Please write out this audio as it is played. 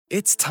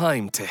It's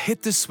time to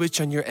hit the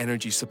switch on your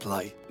energy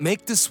supply.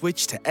 Make the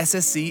switch to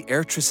SSE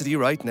Airtricity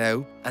right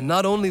now, and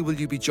not only will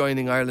you be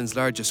joining Ireland's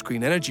largest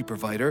green energy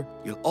provider,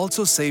 you'll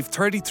also save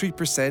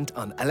 33%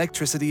 on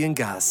electricity and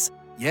gas.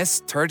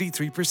 Yes,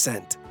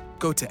 33%.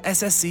 Go to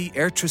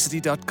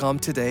ssceairtricity.com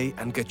today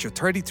and get your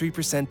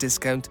 33%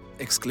 discount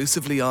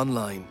exclusively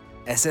online.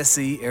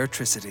 SSE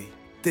Airtricity.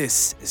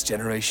 This is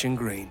Generation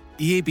Green.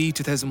 EAB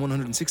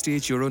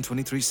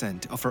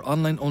 €2,168.23. Offer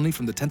online only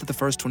from the 10th of the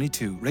 1st,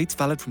 22. Rates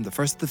valid from the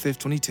 1st of the 5th,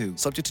 22.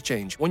 Subject to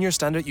change. 1 year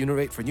standard unit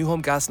rate for new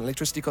home gas and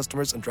electricity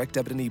customers and direct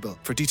debit and e-bill.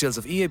 For details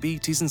of EAB,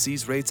 T's and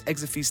C's, rates,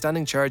 exit fee,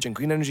 standing charge and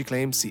green energy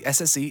claims, see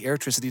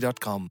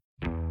ssceairtricity.com.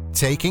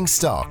 Taking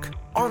Stock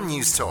on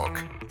News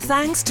Talk.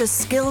 Thanks to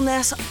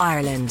Skillnet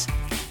Ireland.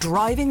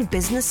 Driving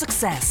business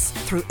success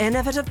through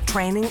innovative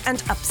training and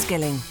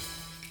upskilling.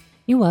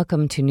 You're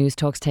welcome to News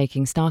Talk's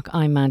Taking Stock.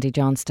 I'm Mandy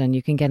Johnston.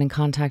 You can get in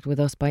contact with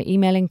us by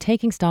emailing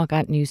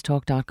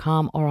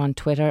takingstock@newstalk.com or on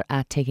Twitter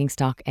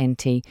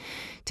 @takingstocknt.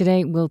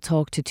 Today we'll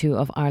talk to two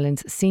of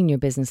Ireland's senior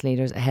business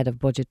leaders ahead of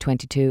Budget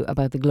 22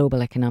 about the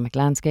global economic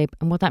landscape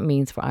and what that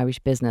means for Irish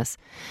business.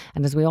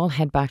 And as we all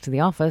head back to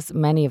the office,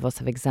 many of us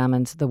have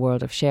examined the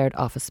world of shared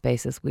office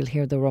spaces. We'll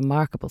hear the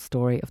remarkable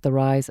story of the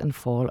rise and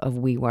fall of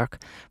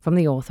WeWork from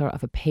the author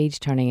of a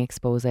page-turning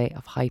exposé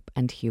of hype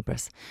and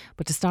hubris.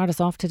 But to start us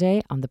off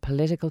today on the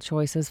political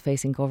choices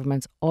facing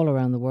governments all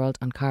around the world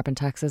on carbon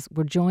taxes,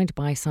 we're joined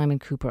by Simon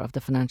Cooper of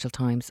the Financial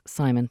Times.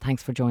 Simon,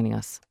 thanks for joining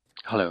us.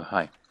 Hello,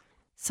 hi.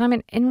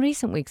 Simon, in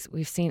recent weeks,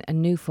 we've seen a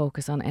new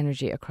focus on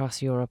energy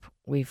across Europe.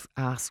 We've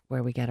asked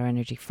where we get our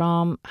energy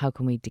from, how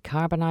can we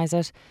decarbonise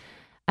it?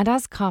 And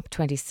as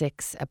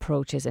COP26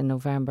 approaches in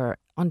November,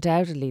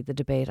 undoubtedly the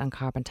debate on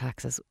carbon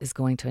taxes is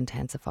going to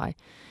intensify.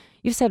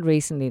 You've said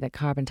recently that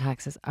carbon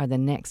taxes are the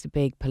next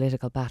big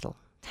political battle.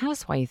 Tell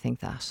us why you think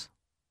that.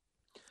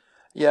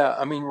 Yeah,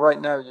 I mean, right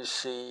now you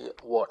see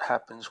what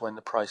happens when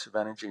the price of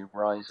energy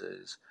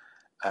rises.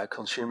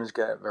 Consumers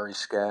get very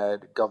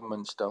scared.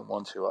 Governments don't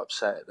want to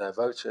upset their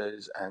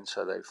voters, and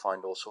so they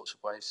find all sorts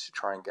of ways to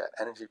try and get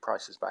energy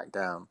prices back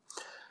down.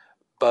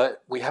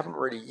 But we haven't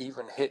really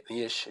even hit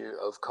the issue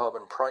of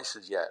carbon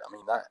prices yet. I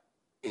mean, that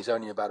is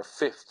only about a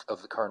fifth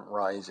of the current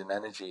rise in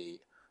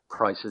energy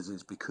prices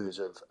is because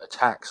of a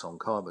tax on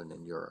carbon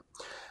in Europe.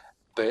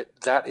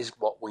 But that is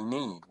what we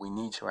need. We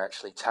need to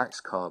actually tax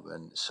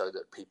carbon so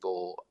that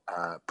people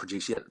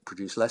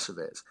produce less of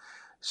it.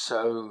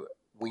 So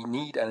we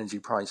need energy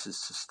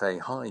prices to stay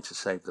high to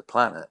save the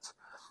planet.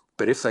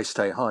 But if they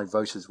stay high,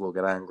 voters will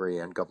get angry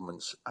and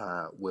governments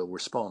will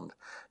respond.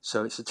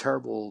 So it's a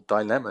terrible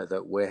dilemma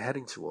that we're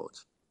heading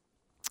towards.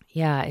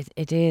 Yeah,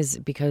 it is,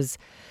 because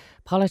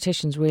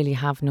politicians really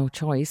have no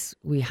choice.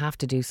 We have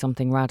to do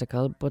something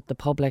radical, but the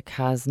public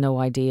has no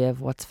idea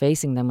of what's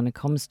facing them when it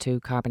comes to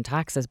carbon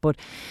taxes. But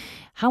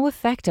how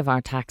effective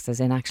are taxes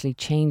in actually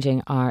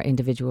changing our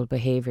individual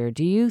behaviour?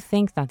 Do you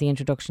think that the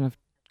introduction of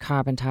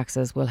carbon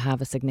taxes will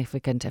have a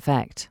significant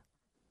effect?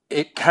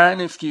 It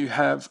can if you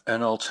have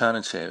an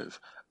alternative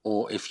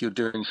or if you're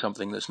doing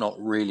something that's not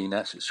really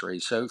necessary.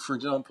 So, for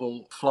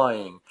example,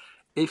 flying.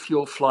 If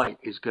your flight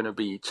is going to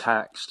be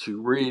taxed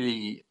to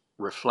really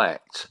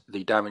reflect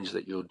the damage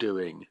that you're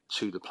doing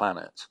to the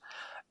planet.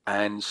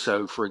 And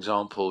so, for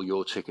example,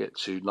 your ticket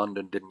to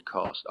London didn't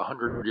cost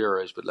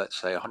 €100, but let's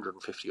say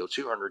 150 or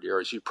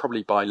 €200, you'd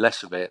probably buy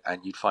less of it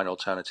and you'd find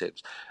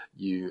alternatives.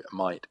 You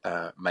might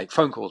make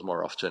phone calls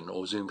more often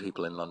or Zoom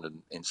people in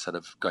London instead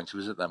of going to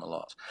visit them a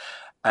lot.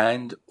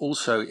 And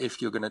also,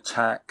 if you're going to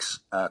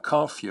tax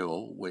car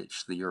fuel,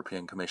 which the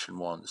European Commission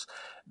wants,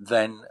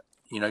 then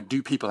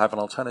do people have an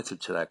alternative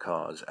to their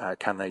cars?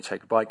 Can they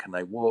take a bike? Can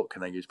they walk?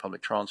 Can they use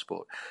public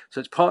transport? So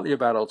it's partly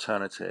about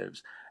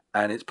alternatives,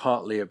 and it's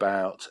partly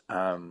about,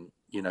 do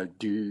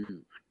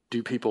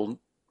people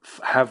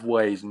have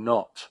ways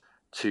not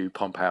to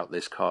pump out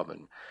this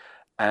carbon?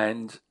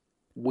 And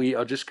we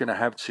are just going to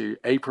have to,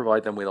 A,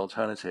 provide them with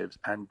alternatives,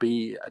 and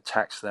B,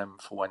 tax them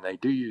for when they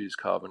do use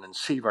carbon, and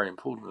C, very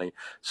importantly,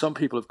 some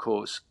people, of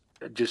course,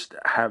 just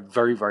have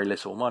very, very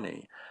little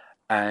money.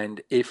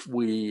 And if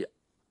we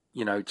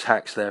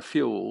tax their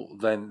fuel,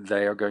 then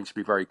they are going to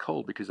be very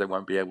cold because they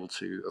won't be able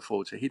to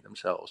afford to heat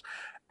themselves.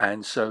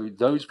 And so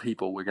those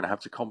people we're going to have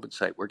to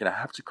compensate. We're going to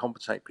have to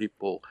compensate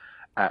people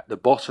at the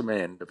bottom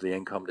end of the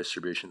income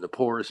distribution, the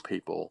poorest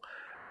people.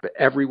 But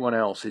everyone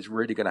else is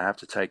really going to have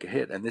to take a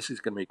hit. And this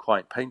is going to be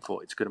quite painful.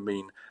 It's going to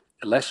mean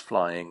less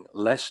flying,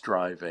 less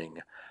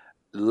driving,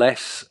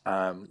 less,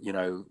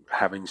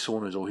 having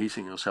saunas or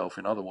heating yourself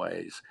in other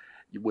ways.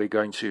 We're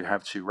going to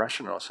have to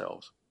ration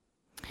ourselves.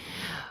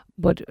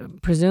 But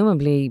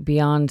presumably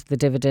beyond the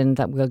dividend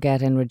that we'll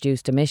get in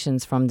reduced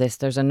emissions from this,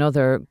 there's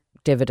another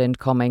dividend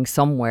coming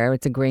somewhere.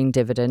 It's a green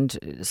dividend.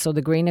 So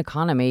the green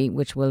economy,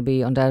 which will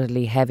be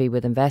undoubtedly heavy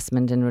with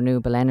investment in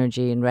renewable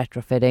energy and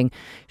retrofitting,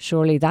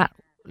 surely that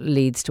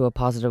leads to a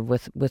positive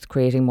with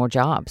creating more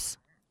jobs.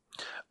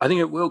 I think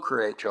it will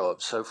create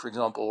jobs. So, for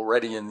example,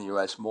 already in the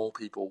US, more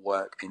people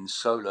work in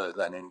solar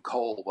than in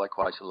coal by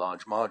quite a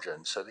large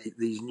margin. So,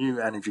 these new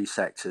energy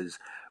sectors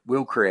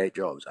will create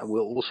jobs. And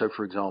we'll also,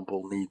 for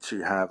example, need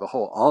to have a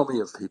whole army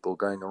of people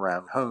going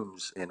around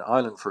homes in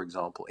Ireland, for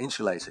example,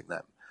 insulating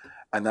them.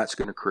 And that's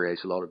going to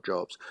create a lot of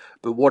jobs.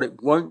 But what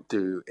it won't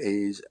do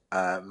is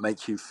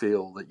make you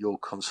feel that your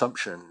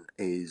consumption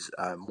is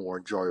more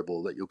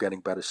enjoyable, that you're getting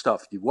better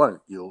stuff. You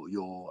won't.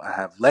 You'll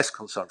have less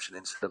consumption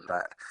instead of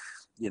that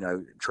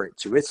trip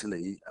to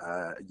Italy.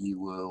 You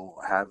will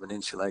have an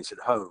insulated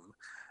home,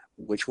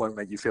 which won't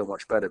make you feel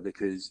much better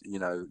because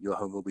your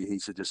home will be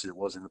heated just as it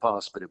was in the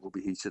past, but it will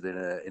be heated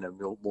in a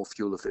more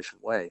fuel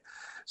efficient way.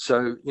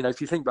 So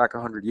if you think back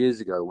 100 years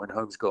ago when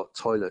homes got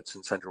toilets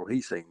and central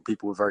heating,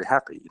 people were very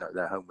happy.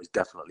 Their home was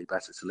definitely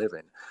better to live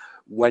in.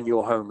 When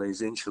your home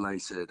is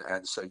insulated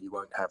and so you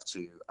won't have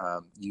to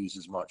use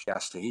as much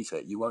gas to heat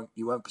it, you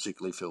won't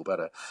particularly feel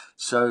better.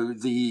 So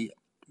the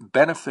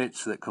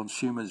benefits that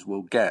consumers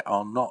will get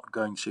are not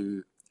going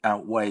to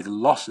outweigh the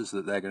losses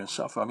that they're going to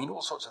suffer. I mean,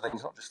 all sorts of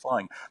things, not just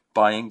flying,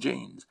 buying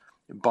jeans,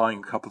 buying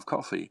a cup of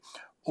coffee.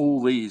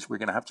 All these we're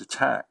going to have to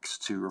tax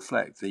to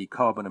reflect the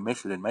carbon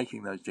emitted in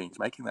making those jeans,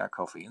 making that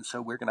coffee. And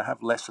so we're going to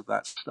have less of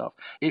that stuff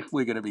if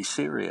we're going to be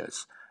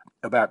serious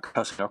about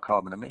cutting our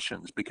carbon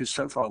emissions, because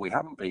so far we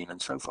haven't been,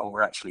 and so far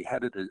we're actually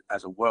headed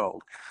as a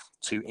world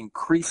to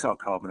increase our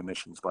carbon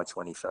emissions by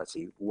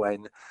 2030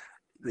 when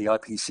the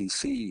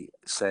IPCC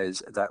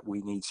says that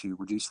we need to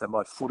reduce them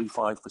by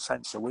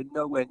 45%. So we're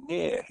nowhere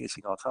near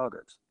hitting our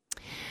targets.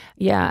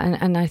 Yeah,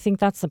 and I think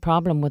that's the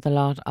problem with a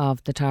lot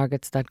of the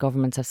targets that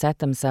governments have set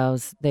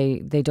themselves. They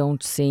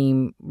don't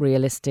seem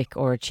realistic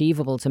or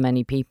achievable to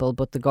many people,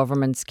 but the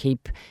governments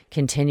keep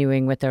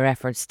continuing with their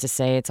efforts to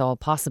say it's all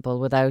possible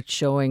without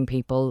showing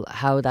people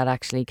how that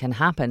actually can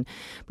happen.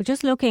 But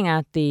just looking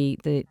at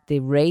the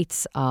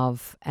rates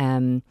of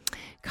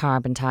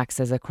carbon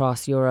taxes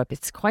across Europe,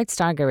 it's quite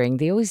staggering.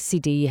 The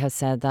OECD has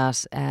said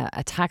that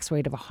a tax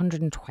rate of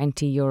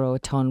 €120 a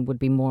tonne would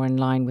be more in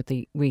line with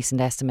the recent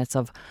estimates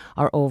of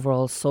our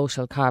overall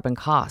social carbon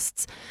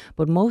costs.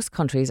 But most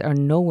countries are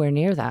nowhere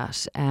near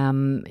that.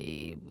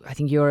 I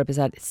think Europe is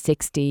at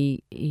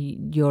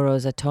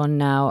 €60 a tonne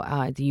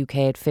now, the UK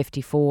at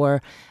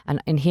 54,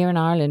 and here in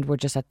Ireland we're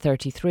just at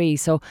 33.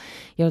 So,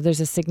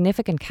 there's a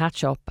significant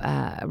catch up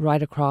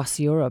right across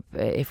Europe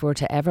if we're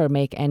to ever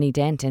make any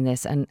dent in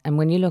this. And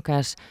when you look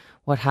at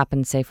what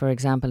happened, say, for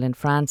example, in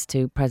France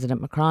to President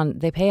Macron,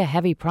 they pay a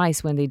heavy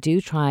price when they do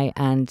try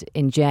and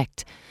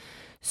inject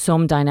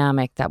some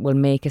dynamic that will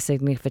make a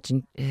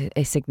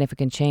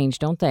significant change,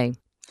 don't they?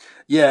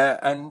 Yeah,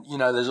 and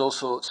there's all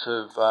sorts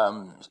of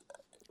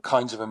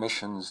kinds of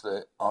emissions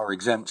that are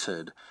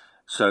exempted.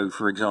 So,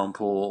 for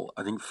example,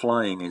 I think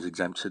flying is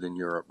exempted in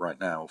Europe right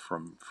now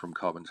from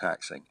carbon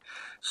taxing.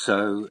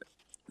 So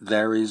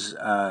there is,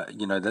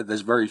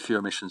 there's very few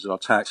emissions that are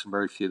taxed and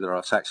very few that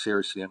are taxed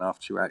seriously enough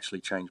to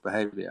actually change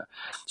behaviour.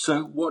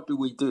 So what do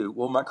we do?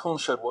 Well, Macron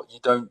showed what you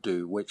don't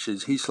do, which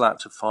is he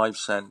slapped a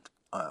 5-cent,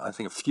 I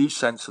think a few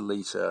cents a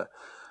litre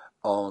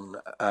on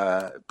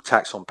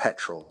tax on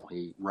petrol.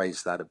 He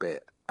raised that a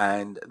bit.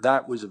 And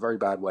that was a very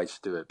bad way to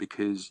do it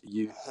because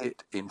you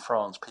hit in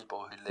France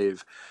people who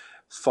live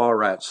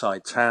far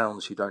outside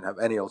towns who don't have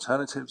any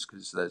alternatives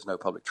because there's no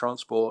public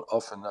transport.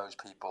 Often those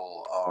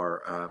people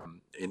are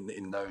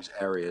in those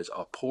areas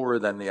are poorer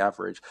than the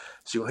average.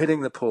 So you're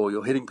hitting the poor,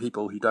 you're hitting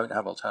people who don't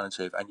have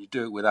alternative, and you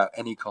do it without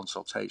any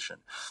consultation.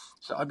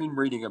 So I've been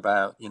reading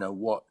about,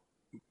 what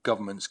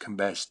governments can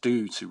best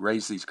do to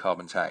raise these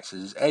carbon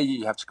taxes. A,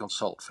 you have to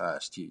consult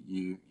first.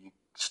 You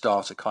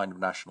start a kind of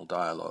national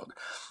dialogue.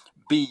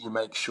 B, you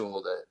make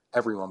sure that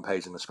everyone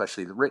pays, and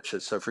especially the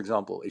richest. So, for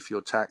example, if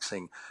you're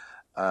taxing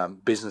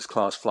business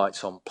class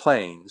flights on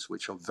planes,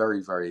 which are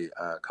very, very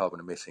carbon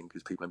emitting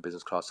because people in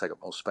business class take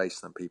up more space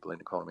than people in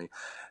economy,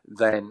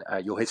 then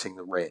you're hitting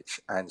the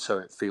rich, and so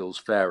it feels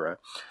fairer.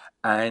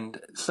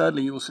 And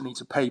thirdly, you also need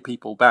to pay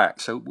people back.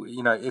 So,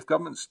 if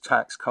governments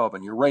tax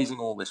carbon, you're raising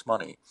all this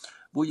money.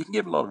 Well, you can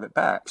give a lot of it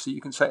back. So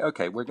you can say,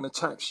 okay, we're going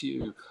to tax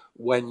you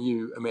when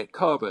you emit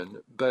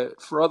carbon, but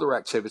for other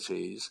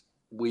activities,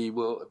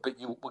 we'll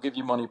give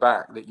you money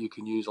back that you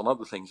can use on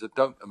other things that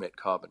don't emit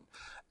carbon.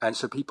 And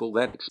so people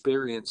then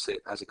experience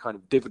it as a kind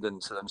of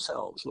dividend to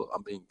themselves. Look,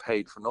 I'm being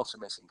paid for not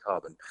emitting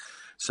carbon.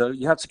 So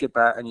you have to give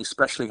back, and you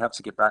especially have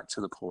to give back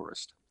to the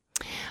poorest.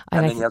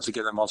 And then you have to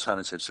give them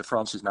alternatives. So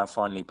France is now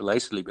finally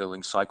belatedly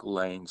building cycle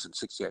lanes and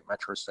 68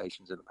 metro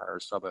stations in the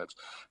Paris suburbs.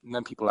 And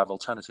then people have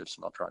alternatives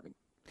to not driving.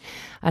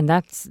 And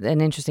that's an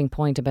interesting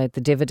point about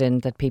the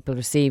dividend that people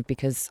receive,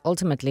 because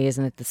ultimately,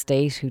 isn't it the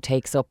state who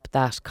takes up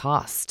that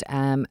cost?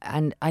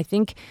 And I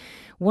think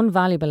one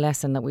valuable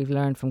lesson that we've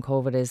learned from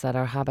COVID is that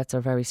our habits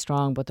are very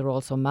strong, but they're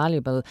also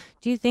malleable.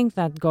 Do you think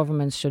that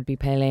governments should be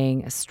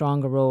playing a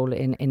stronger role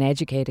in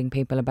educating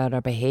people about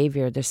our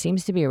behaviour? There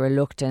seems to be a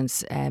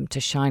reluctance to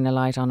shine a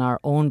light on our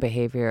own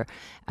behaviour.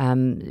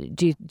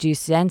 Do you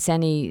sense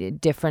any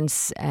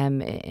difference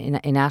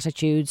in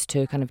attitudes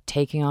to kind of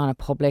taking on a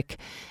public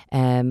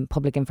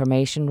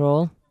information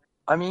role?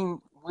 I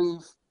mean,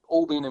 we've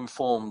all been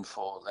informed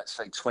for, let's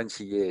say,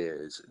 20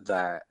 years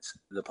that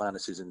the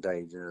planet is in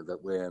danger,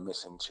 that we're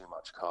emitting too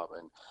much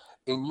carbon.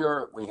 In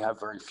Europe, we have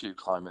very few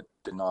climate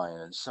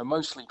deniers, so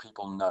mostly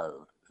people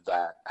know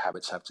that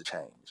habits have to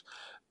change.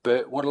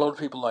 But what a lot of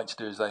people like to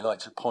do is they like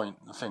to point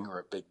the finger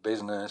at big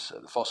business,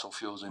 at the fossil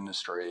fuels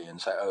industry,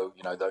 and say, oh,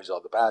 those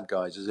are the bad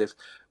guys, as if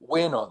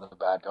we're not the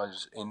bad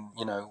guys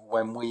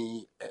when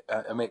we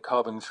emit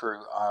carbon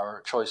through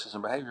our choices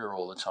and behavior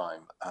all the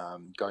time,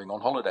 going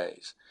on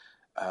holidays,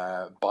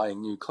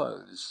 buying new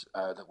clothes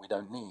that we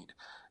don't need.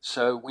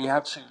 So we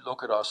have to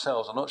look at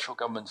ourselves. I'm not sure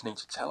governments need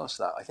to tell us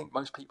that. I think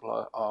most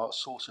people are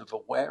sort of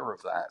aware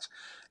of that.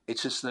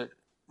 It's just that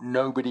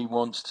nobody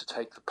wants to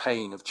take the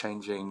pain of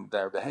changing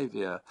their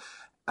behavior.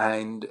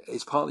 And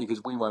it's partly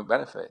because we won't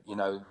benefit.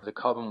 The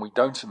carbon we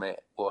don't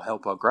emit will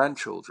help our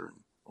grandchildren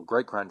or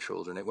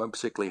great-grandchildren. It won't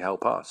particularly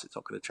help us. It's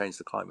not going to change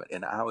the climate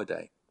in our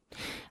day.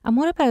 And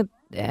what about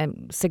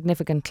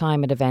significant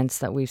climate events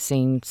that we've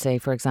seen, say,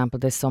 for example,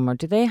 this summer?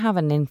 Do they have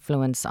an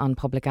influence on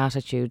public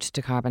attitude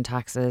to carbon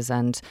taxes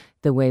and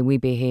the way we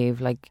behave?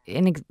 Like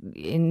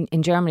in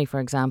Germany, for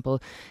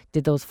example,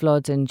 did those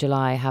floods in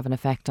July have an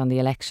effect on the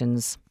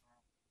elections?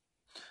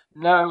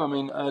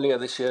 No, earlier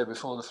this year,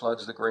 before the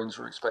floods, the Greens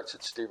were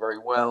expected to do very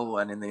well,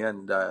 and in the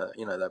end,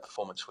 their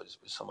performance was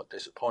somewhat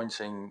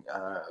disappointing,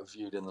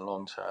 viewed in the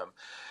long term.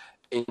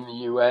 In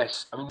the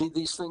US,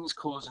 these things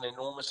cause an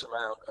enormous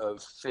amount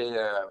of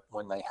fear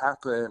when they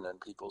happen, and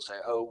people say,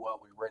 oh, well,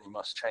 we really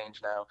must change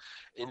now.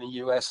 In the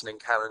US and in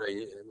Canada,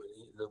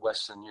 the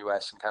Western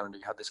US and Canada,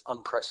 you had this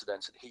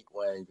unprecedented heat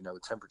wave,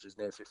 with temperatures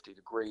near 50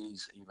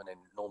 degrees, even in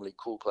normally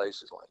cool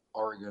places like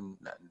Oregon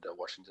and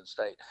Washington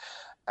State.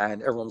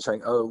 And everyone's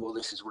saying, oh, well,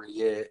 this is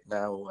really it.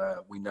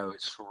 Now we know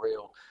it's for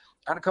real.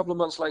 And a couple of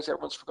months later,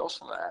 everyone's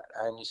forgotten that.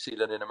 And you see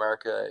that in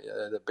America,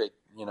 the big,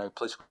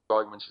 political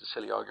arguments, the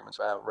silly arguments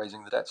about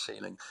raising the debt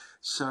ceiling.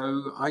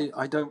 So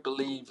I don't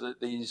believe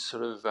that these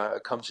sort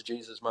of come to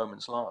Jesus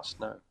moments last,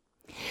 no.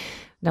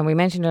 Now, we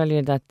mentioned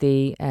earlier that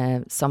the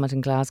summit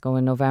in Glasgow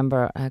in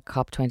November,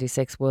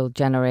 COP26, will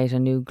generate a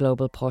new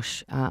global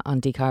push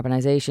on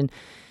decarbonisation.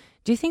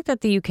 Do you think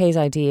that the UK's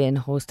idea in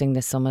hosting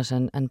this summit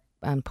and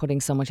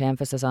putting so much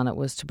emphasis on it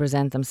was to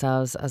present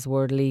themselves as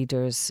world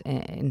leaders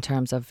in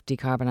terms of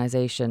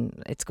decarbonisation?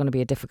 It's going to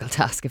be a difficult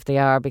task if they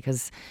are,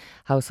 because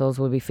households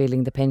will be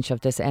feeling the pinch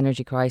of this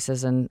energy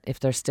crisis, and if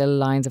there's still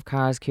lines of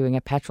cars queuing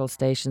at petrol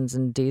stations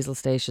and diesel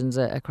stations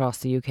across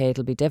the UK,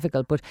 it'll be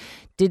difficult. But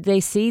did they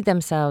see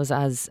themselves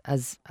as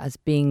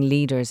being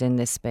leaders in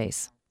this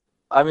space?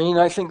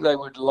 I think they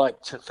would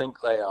like to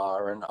think they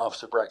are. And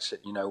after Brexit,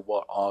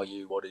 what are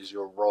you? What is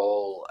your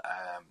role?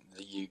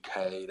 The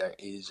UK, there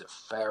is a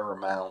fair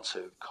amount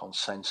of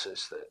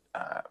consensus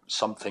that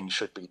something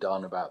should be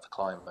done about the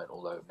climate,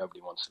 although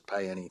nobody wants to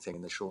pay anything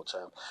in the short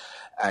term.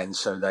 And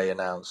so they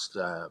announced,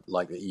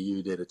 like the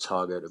EU did, a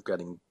target of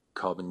getting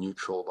carbon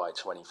neutral by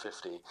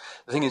 2050.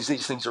 The thing is,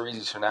 these things are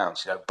easy to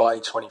announce. By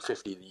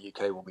 2050, the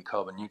UK will be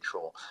carbon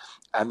neutral.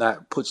 And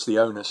that puts the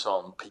onus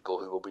on people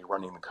who will be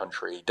running the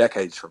country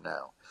decades from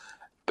now.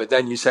 But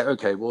then you say,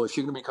 okay, well, if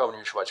you're going to be carbon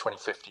neutral by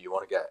 2050, you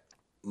want to get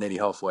nearly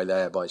halfway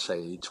there by,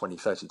 say,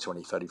 2030,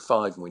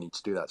 2035, and we need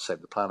to do that to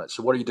save the planet.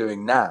 So what are you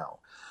doing now?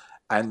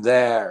 And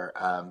they're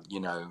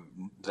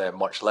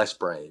much less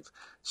brave.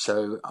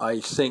 So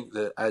I think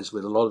that, as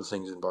with a lot of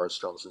things in Boris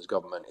Johnson's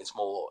government, it's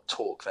more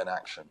talk than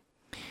action.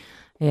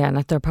 Yeah, and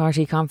at their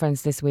party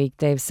conference this week,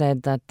 they've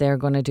said that they're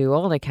going to do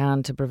all they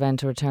can to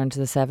prevent a return to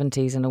the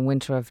 70s and a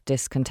winter of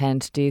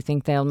discontent. Do you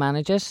think they'll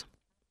manage it?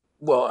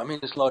 Well,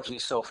 it's largely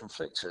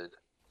self-inflicted.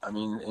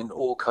 In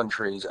all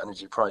countries,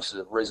 energy prices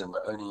have risen,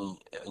 but only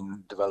in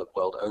the developed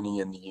world, only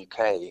in the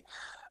UK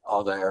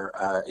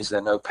is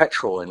there no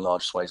petrol in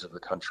large swathes of the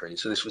country.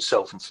 So this was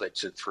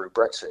self-inflicted through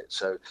Brexit.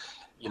 So,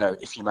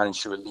 if you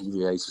manage to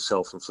alleviate a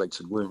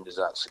self-inflicted wound, is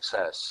that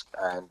success?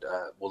 And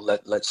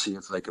let's see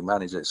if they can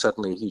manage it.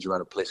 Certainly a huge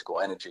amount of political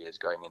energy is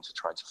going into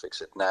trying to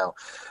fix it now.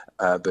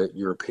 But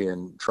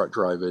European truck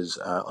drivers,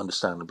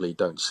 understandably,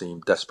 don't seem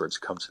desperate to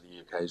come to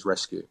the UK's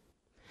rescue.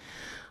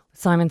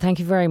 Simon, thank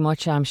you very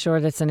much. I'm sure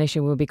that's an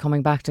issue we'll be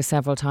coming back to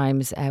several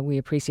times. We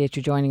appreciate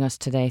you joining us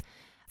today.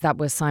 That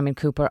was Simon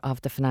Cooper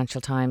of the Financial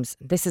Times.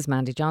 This is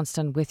Mandy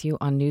Johnston with you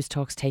on News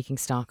Talks Taking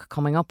Stock.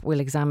 Coming up, we'll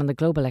examine the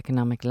global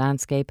economic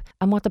landscape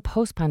and what the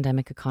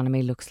post-pandemic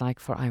economy looks like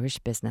for Irish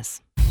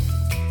business.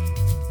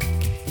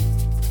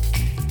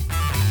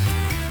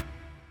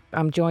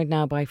 I'm joined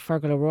now by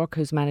Fergal O'Rourke,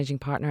 who's Managing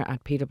Partner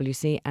at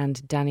PwC,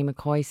 and Danny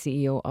McCoy,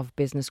 CEO of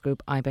Business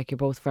Group IBEC. You're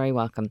both very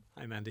welcome.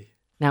 Hi, Mandy.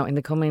 Now, in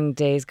the coming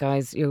days,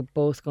 guys, you're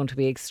both going to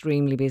be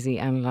extremely busy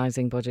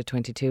analysing Budget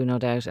 22, no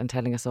doubt, and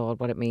telling us all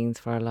what it means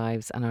for our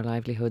lives and our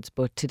livelihoods.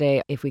 But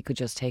today, if we could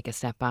just take a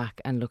step back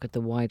and look at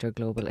the wider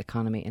global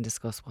economy and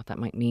discuss what that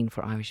might mean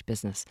for Irish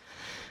business.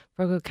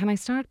 Fergal, can I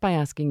start by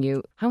asking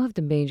you, how have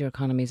the major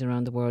economies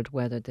around the world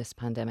weathered this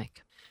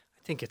pandemic?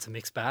 I think it's a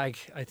mixed bag.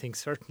 I think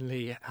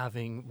certainly,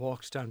 having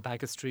walked down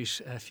Baggot Street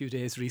a few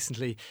days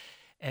recently,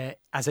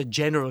 as a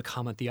general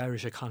comment, the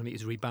Irish economy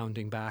is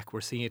rebounding back. We're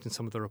seeing it in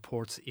some of the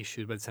reports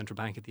issued by the Central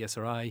Bank at the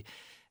SRI.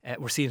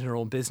 We're seeing it in our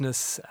own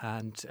business,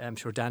 and I'm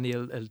sure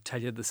Daniel will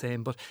tell you the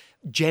same. But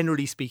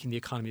generally speaking, the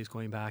economy is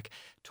going back.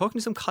 Talking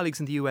to some colleagues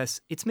in the US,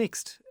 it's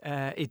mixed.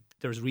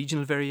 There's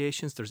regional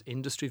variations, there's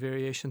industry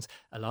variations.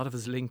 A lot of it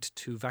is linked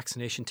to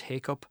vaccination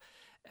take-up.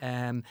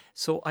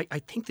 So I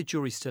think the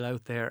jury's still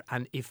out there.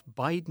 And if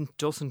Biden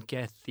doesn't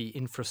get the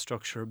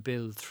infrastructure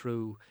bill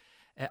through,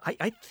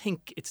 I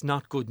think it's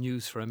not good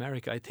news for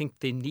America. I think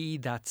they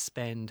need that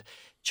spend.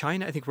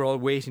 China, I think we're all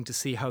waiting to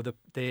see how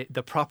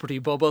the property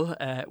bubble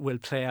will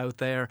play out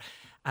there.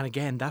 And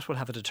again, that will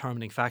have a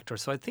determining factor.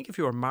 So I think if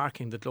you were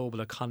marking the global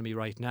economy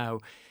right now,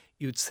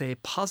 you'd say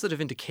positive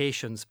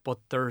indications, but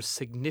there's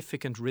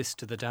significant risk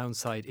to the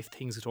downside if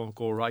things don't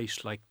go right,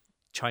 like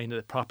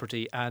China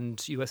property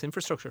and US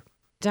infrastructure.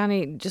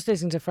 Danny, just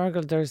listening to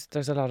Fergal,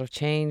 there's a lot of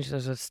change.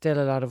 There's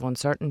still a lot of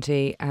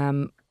uncertainty.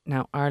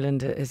 Now,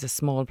 Ireland is a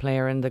small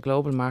player in the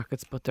global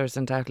markets, but there's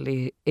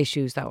undoubtedly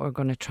issues that we're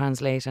going to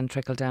translate and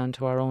trickle down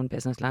to our own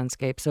business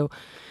landscape. So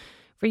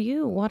for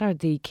you, what are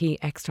the key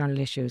external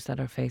issues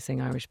that are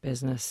facing Irish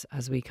business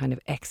as we kind of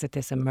exit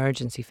this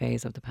emergency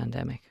phase of the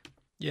pandemic?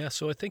 Yeah,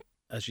 so I think,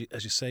 as you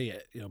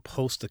say,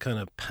 post the kind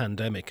of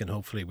pandemic, and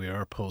hopefully we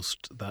are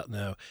post that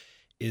now,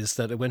 is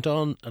that it went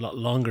on a lot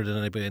longer than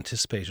anybody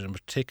anticipated, and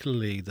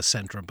particularly the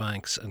central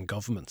banks and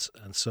governments.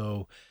 And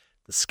so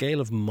the scale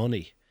of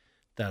money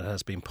that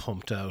has been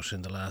pumped out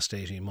in the last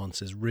 18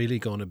 months is really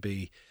going to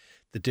be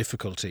the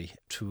difficulty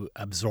to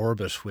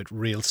absorb it with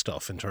real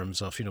stuff in terms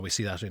of, we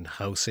see that in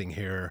housing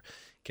here,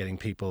 getting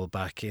people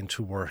back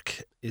into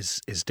work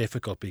is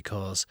difficult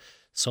because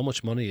so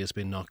much money has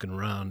been knocking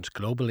around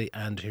globally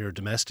and here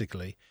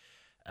domestically.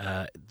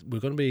 We're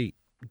going to be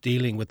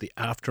dealing with the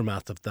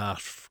aftermath of that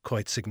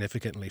quite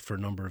significantly for a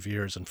number of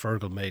years. And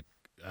Fergal made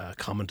a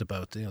comment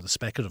about the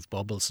speculative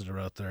bubbles that are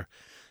out there,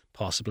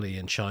 possibly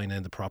in China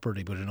in the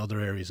property, but in other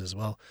areas as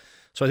well.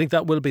 So I think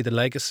that will be the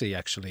legacy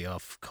actually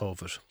of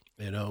COVID.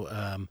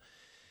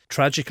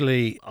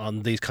 Tragically,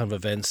 on these kind of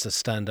events that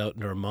stand out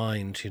in our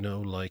mind,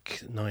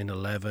 like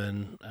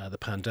 9/11, the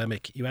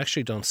pandemic, you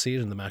actually don't see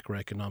it in the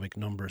macroeconomic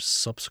numbers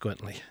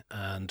subsequently.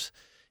 And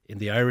in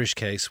the Irish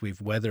case,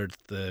 we've weathered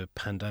the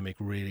pandemic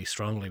really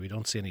strongly. We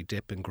don't see any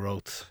dip in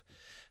growth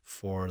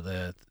for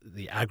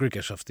the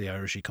aggregate of the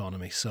Irish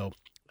economy. So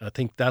I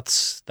think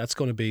that's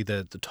going to be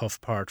the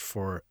tough part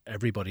for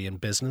everybody in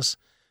business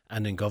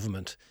and in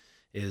government.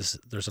 Is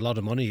there's a lot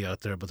of money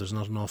out there, but there's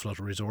not an awful lot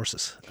of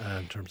resources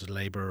in terms of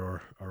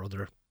labour or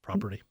other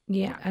property.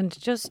 Yeah, and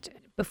just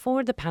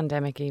before the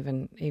pandemic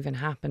even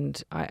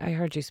happened, I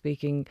heard you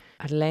speaking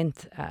at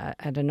length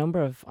at a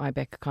number of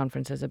IBEC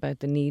conferences about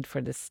the need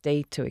for the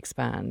state to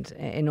expand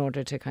in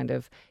order to kind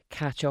of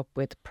catch up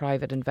with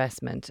private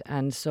investment.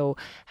 And so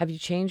have you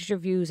changed your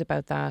views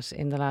about that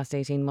in the last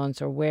 18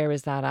 months, or where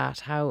is that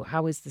at?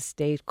 How is the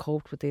state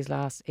coped with these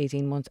last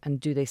 18 months, and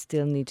do they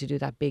still need to do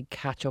that big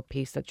catch-up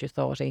piece that you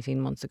thought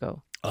 18 months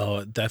ago?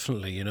 Oh,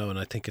 definitely, and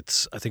I think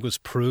it was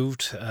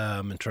proved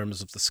in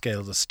terms of the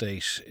scale of the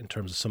state, in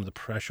terms of some of the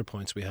pressure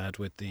points we had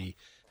with the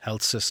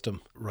health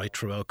system right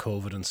throughout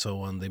COVID and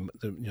so on.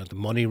 The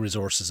money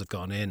resources have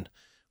gone in,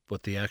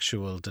 but the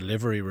actual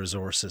delivery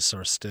resources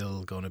are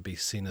still going to be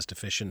seen as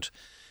deficient.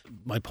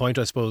 My point,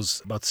 I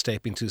suppose, about the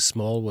state being too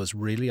small was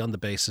really on the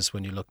basis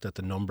when you looked at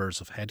the numbers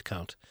of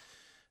headcount.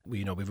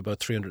 We have about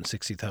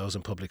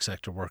 360,000 public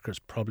sector workers,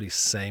 probably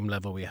same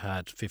level we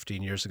had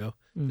 15 years ago.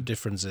 The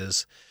difference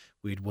is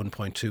we had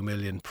 1.2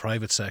 million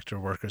private sector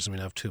workers and we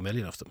now have 2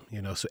 million of them.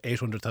 So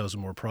 800,000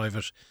 more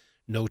private,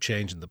 no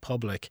change in the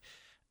public.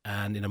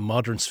 And in a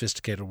modern,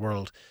 sophisticated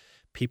world,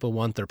 people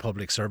want their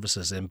public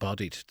services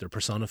embodied. They're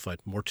personified.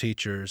 More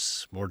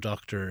teachers, more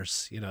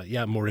doctors,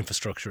 more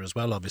infrastructure as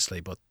well, obviously,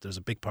 but there's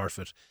a big part of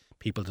it,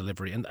 people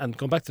delivery. And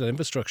going back to that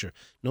infrastructure,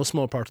 no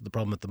small part of the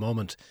problem at the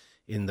moment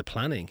in the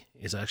planning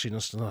is actually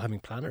just not having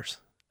planners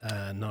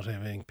and not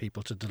having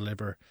people to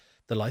deliver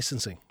the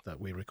licensing that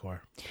we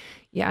require.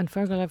 Yeah, and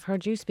Fergal, I've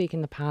heard you speak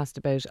in the past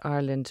about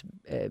Ireland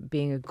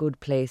being a good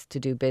place to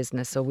do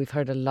business. So we've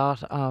heard a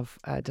lot of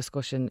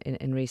discussion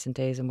in recent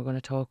days, and we're going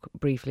to talk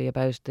briefly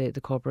about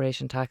the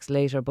corporation tax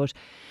later. But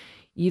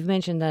you've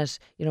mentioned that,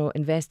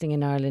 investing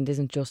in Ireland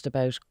isn't just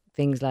about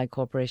things like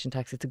corporation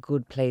tax. It's a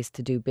good place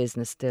to do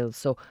business still.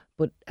 So,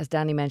 but as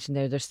Danny mentioned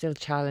there's still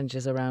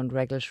challenges around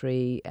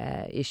regulatory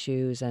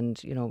issues, and,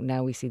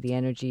 now we see the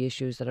energy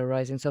issues that are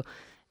rising. So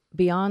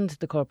beyond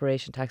the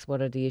corporation tax,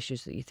 what are the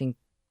issues that you think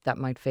that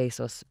might face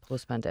us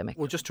post-pandemic?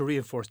 Well, just to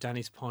reinforce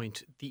Danny's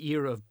point, the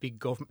era of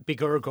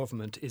bigger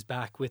government is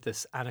back with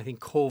us. And I think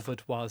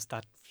COVID was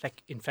that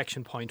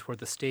inflection point where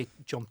the state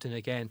jumped in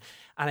again.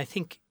 And I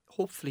think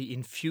hopefully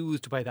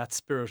infused by that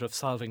spirit of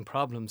solving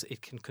problems,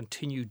 it can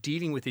continue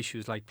dealing with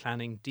issues like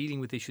planning, dealing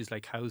with issues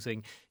like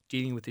housing,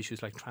 dealing with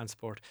issues like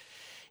transport.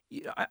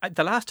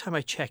 The last time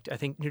I checked, I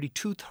think nearly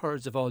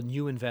 2/3 of all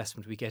new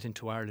investment we get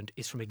into Ireland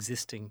is from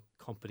existing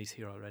companies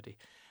here already.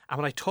 And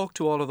when I talk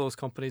to all of those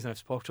companies, and I've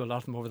spoken to a lot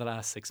of them over the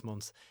last 6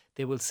 months,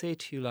 they will say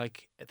to you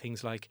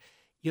things like,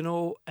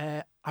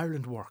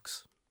 Ireland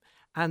works.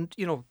 And,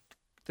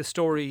 the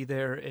story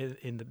there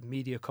in the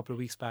media a couple of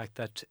weeks back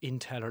that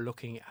Intel are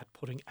looking at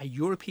putting a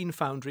European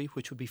foundry,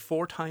 which would be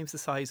 4 times the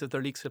size of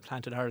their Leaksville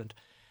plant in Ireland.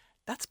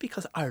 That's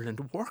because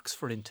Ireland works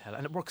for Intel,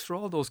 and it works for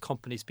all those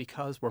companies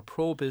because we're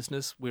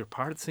pro-business, we're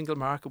part of the single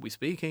market, we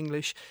speak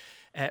English,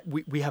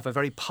 we have a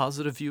very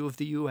positive view of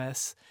the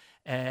US.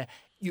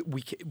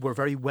 We're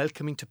very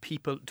welcoming to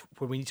people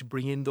where we need to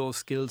bring in those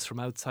skills from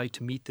outside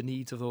to meet the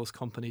needs of those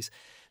companies.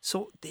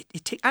 So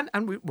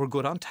we're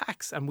good on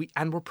tax, and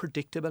we're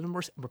predictable, and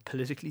we're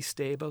politically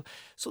stable.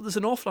 So there's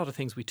an awful lot of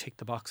things we tick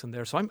the box in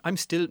there. So I'm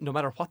still, no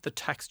matter what the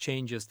tax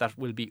changes that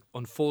will be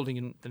unfolding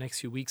in the next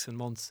few weeks and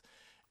months,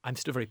 I'm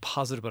still very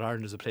positive about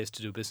Ireland as a place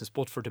to do business,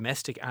 both for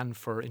domestic and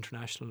for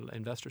international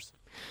investors.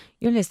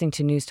 You're listening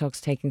to News Talks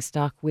Taking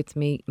Stock with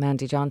me,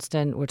 Mandy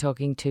Johnston. We're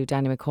talking to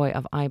Danny McCoy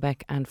of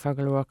IBEC and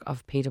Fergal O'Rourke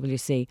of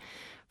PwC.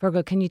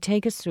 Fergal, can you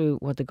take us through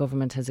what the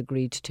government has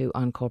agreed to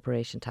on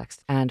corporation tax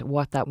and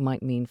what that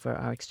might mean for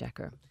our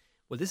exchequer?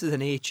 Well, this is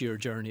an 8-year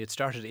journey. It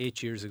started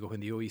 8 years ago when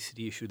the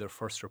OECD issued their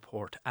first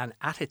report. And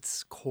at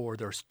its core,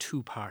 there's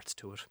 2 parts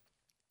to it.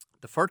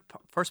 The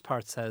first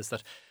part says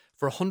that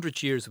for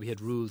 100 years, we had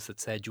rules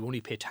that said you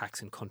only pay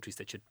tax in countries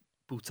that you had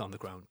boots on the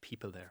ground,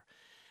 people there.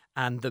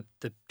 And the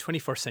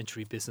 21st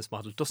century business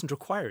model doesn't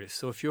require it.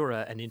 So if you're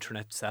an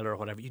internet seller or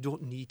whatever, you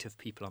don't need to have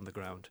people on the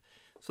ground.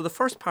 So the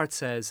first part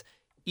says,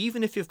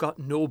 even if you've got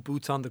no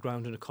boots on the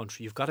ground in a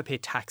country, you've got to pay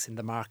tax in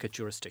the market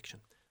jurisdiction.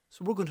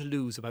 So we're going to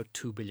lose about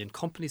 2 billion.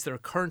 Companies that are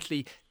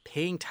currently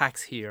paying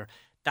tax here,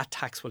 that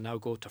tax will now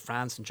go to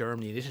France and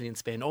Germany and Italy and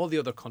Spain, all the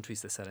other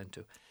countries they sell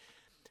into.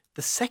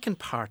 The second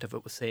part of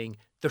it was saying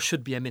there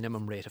should be a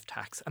minimum rate of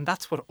tax. And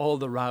that's what all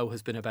the row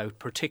has been about,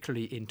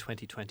 particularly in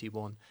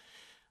 2021.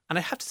 And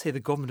I have to say the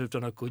government have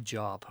done a good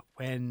job.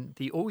 When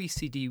the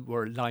OECD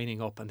were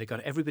lining up and they got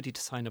everybody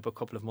to sign up a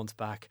couple of months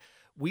back,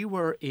 we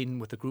were in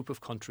with a group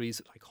of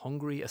countries like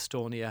Hungary,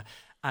 Estonia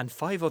and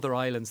 5 other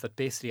islands that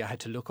basically I had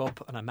to look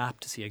up on a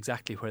map to see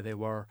exactly where they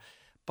were.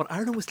 But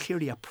Ireland was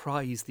clearly a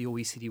prize the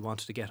OECD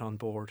wanted to get on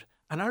board.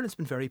 And Ireland's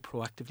been very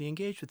proactively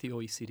engaged with the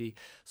OECD.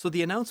 So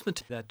the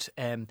announcement that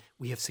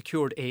we have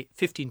secured a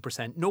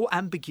 15%, no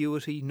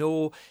ambiguity,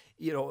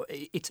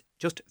 it's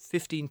just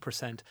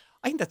 15%.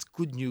 I think that's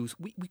good news.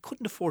 We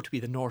couldn't afford to be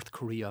the North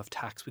Korea of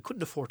tax. We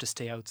couldn't afford to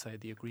stay outside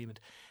the agreement.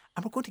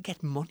 And we're going to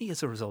get money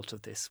as a result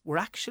of this.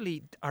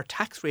 Our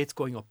tax rate's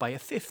going up by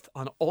 1/5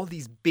 on all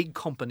these big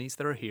companies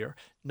that are here,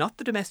 not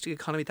the domestic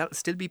economy, that'll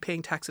still be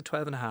paying tax at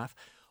 12.5%.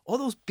 All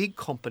those big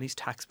companies'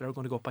 tax bill are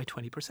going to go up by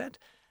 20%.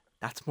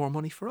 That's more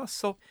money for us.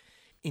 So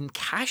in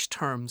cash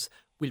terms,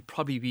 we'll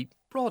probably be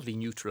broadly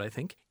neutral, I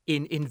think.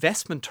 In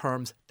investment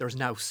terms, there's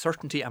now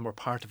certainty and we're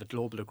part of a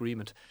global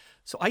agreement.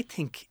 So I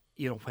think,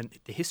 when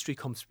the history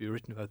comes to be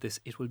written about this,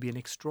 it will be an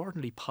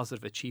extraordinarily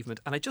positive achievement.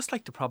 And I'd just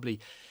like to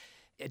probably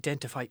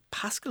identify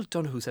Paschal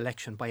Donohoe's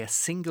election by a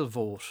single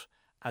vote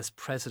as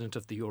president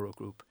of the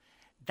Eurogroup.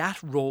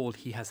 That role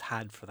he has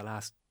had for the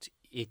last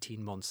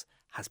 18 months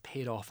has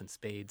paid off in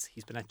spades.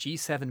 He's been at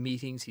G7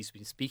 meetings, he's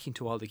been speaking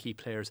to all the key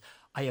players.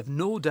 I have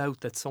no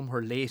doubt that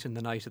somewhere late in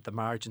the night at the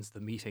margins of the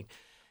meeting,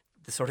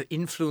 the sort of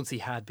influence he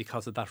had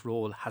because of that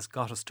role has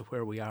got us to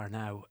where we are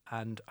now.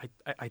 And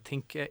I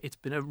think it's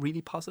been a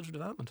really positive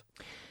development.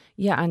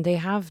 Yeah, and they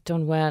have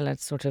done well at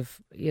sort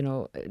of,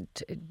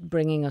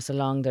 bringing us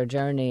along their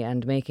journey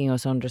and making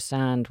us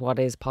understand what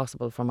is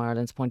possible from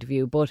Ireland's point of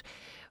view. But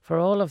for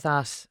all of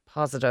that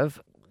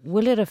positive,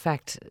 will it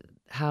affect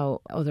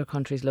how other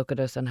countries look at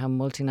us and how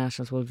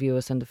multinationals will view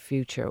us in the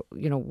future?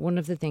 One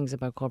of the things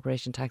about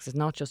corporation tax is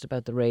not just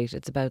about the rate,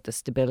 it's about the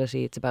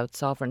stability, it's about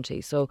sovereignty.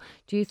 So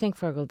do you think,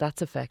 Fergal,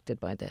 that's affected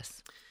by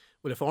this?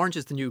 Well, if orange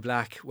is the new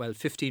black,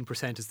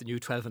 15% is the new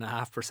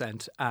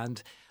 12.5%.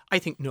 And I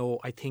think no.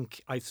 I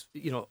think I've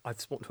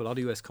spoken to a lot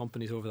of US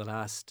companies over the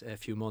last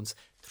few months.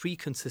 3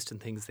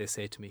 consistent things they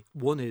say to me.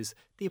 One is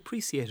they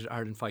appreciated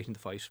Ireland fighting the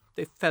fight.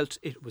 They felt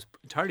it was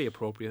entirely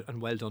appropriate and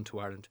well done to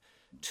Ireland.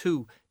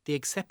 2, they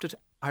accepted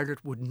Ireland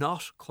would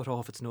not cut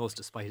off its nose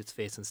despite its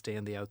face and stay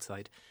on the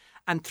outside.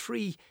 And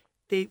 3,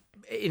 they,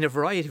 in a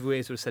variety of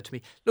ways, would have said to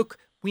me, look,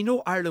 we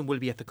know Ireland will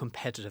be at the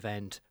competitive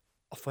end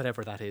of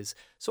whatever that is.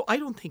 So I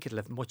don't think it'll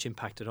have much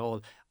impact at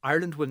all.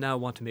 Ireland will now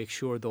want to make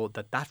sure, though,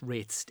 that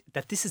rate,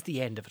 that this is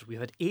the end of it. We've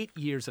had 8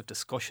 years of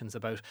discussions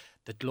about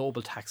the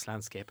global tax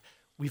landscape.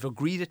 We've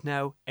agreed it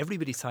now.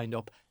 Everybody signed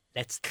up.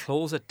 Let's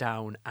close it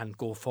down and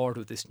go forward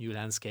with this new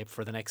landscape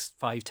for the next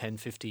 5, 10,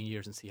 15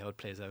 years and see how it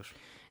plays out.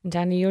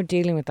 Danny, you're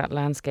dealing with that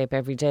landscape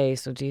every day.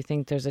 So do you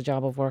think there's a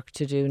job of work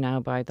to do now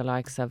by the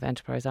likes of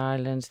Enterprise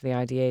Ireland, the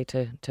IDA,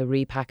 to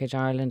repackage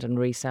Ireland and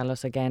resell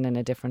us again in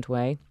a different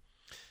way?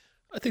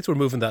 I think we're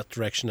moving that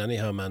direction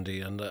anyhow,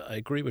 Mandy, and I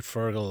agree with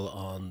Fergal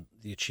on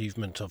the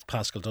achievement of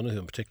Paschal Donohoe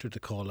in particular to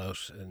call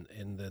out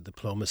in the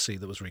diplomacy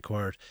that was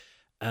required.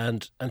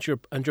 And your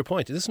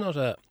point, this is not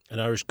an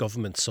Irish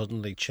government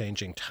suddenly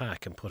changing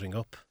tack and putting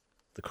up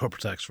the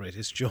corporate tax rate.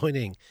 It's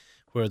joining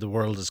where the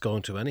world is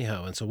going to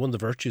anyhow. And so one of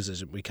the virtues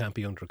is we can't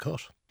be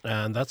undercut.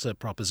 And that's a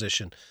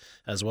proposition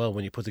as well.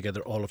 When you put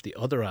together all of the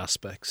other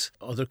aspects,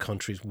 other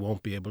countries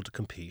won't be able to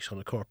compete on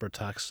a corporate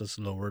tax that's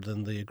lower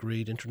than the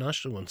agreed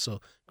international one.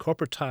 So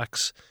corporate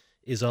tax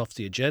is off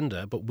the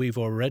agenda, but we've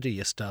already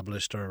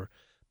established our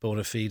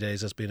bona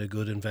fides as being a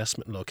good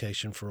investment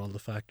location for all the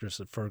factors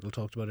that Fergal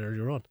talked about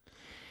earlier on.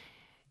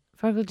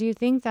 Fergal, do you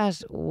think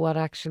that what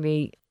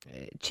actually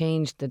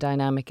changed the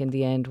dynamic in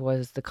the end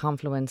was the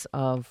confluence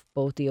of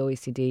both the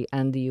OECD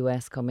and the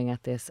US coming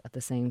at this at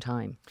the same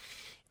time?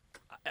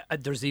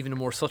 There's even a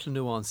more subtle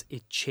nuance.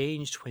 It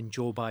changed when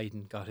Joe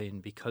Biden got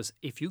in, because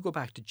if you go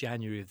back to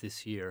January of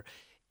this year,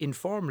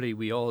 informally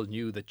we all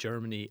knew that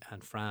Germany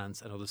and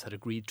France and others had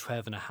agreed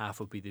 12.5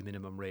 would be the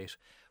minimum rate.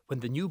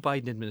 When the new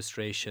Biden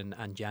administration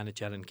and Janet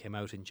Yellen came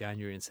out in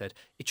January and said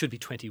it should be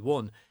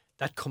 21,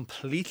 that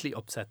completely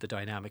upset the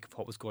dynamic of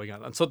what was going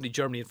on. And suddenly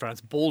Germany and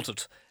France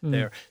bolted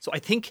there. So I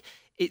think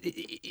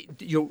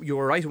you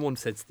were right in one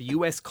sense. The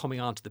US coming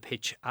onto the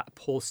pitch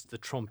post the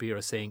Trump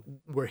era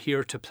saying we're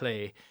here to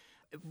play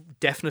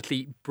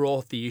definitely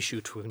brought the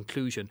issue to a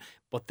conclusion,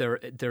 but their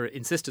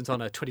insistence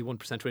on a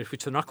 21% rate,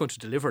 which they're not going to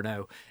deliver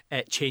now,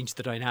 changed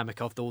the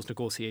dynamic of those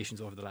negotiations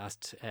over the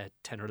last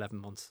 10 or 11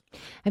 months.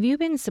 Have you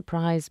been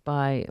surprised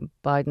by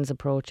Biden's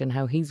approach and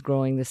how he's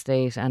growing the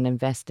state and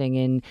investing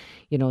in,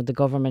 the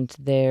government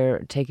there,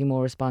 taking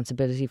more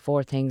responsibility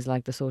for things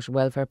like the social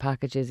welfare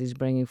packages he's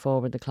bringing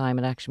forward, the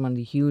climate action on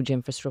the huge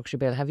infrastructure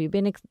bill? Have you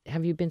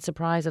been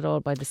surprised at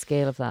all by the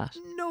scale of that?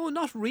 No,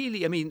 not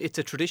really. I mean, it's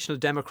a traditional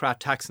Democrat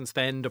tax and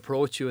spend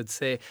approach, you would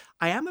say.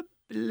 I am a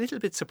little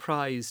bit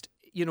surprised,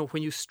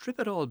 when you strip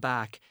it all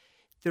back,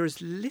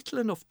 there's little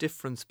enough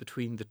difference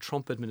between the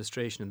Trump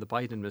administration and the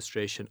Biden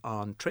administration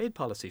on trade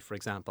policy, for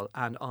example,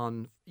 and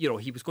on,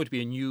 he was going to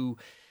be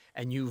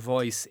a new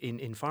voice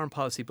in foreign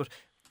policy. But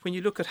when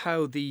you look at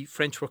how the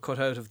French were cut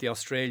out of the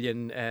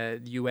Australian,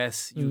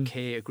 US, UK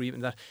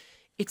agreement, that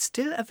it's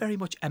still a very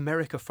much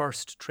America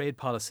first trade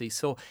policy.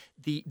 So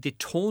the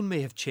tone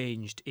may have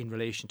changed in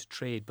relation to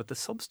trade, but the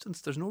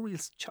substance, there's no real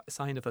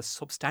sign of a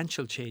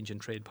substantial change in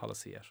trade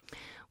policy yet.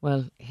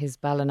 Well, his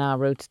Ballina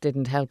route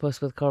didn't help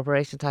us with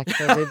corporation tax,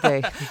 did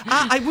they?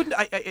 I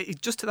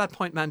wouldn't. Just to that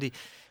point, Mandy,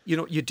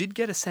 you did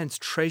get a sense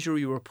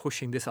Treasury were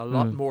pushing this a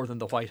lot more than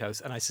the White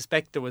House, and I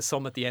suspect there was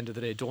some at the end of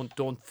the day.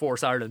 Don't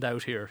force Ireland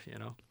out here,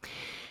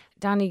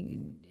 Danny,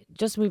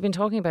 we've been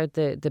talking about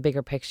the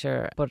bigger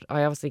picture, but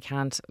I obviously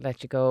can't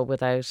let you go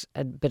without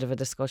a bit of a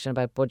discussion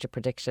about budget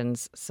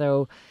predictions.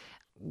 So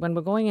when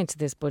we're going into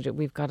this budget,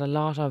 we've got a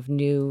lot of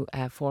new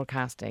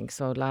forecasting.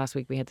 So last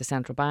week we had the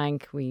Central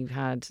Bank, we've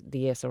had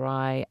the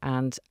ESRI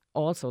and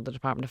also the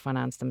Department of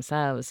Finance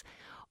themselves,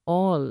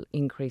 all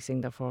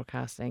increasing their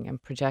forecasting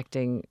and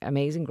projecting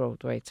amazing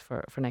growth rates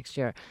for next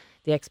year.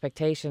 The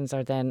expectations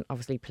are then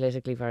obviously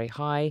politically very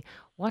high.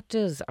 What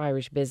does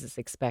Irish business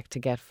expect to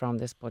get from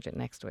this budget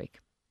next week?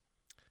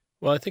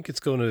 Well, I think it's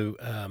going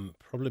to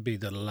probably be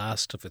the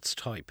last of its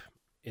type,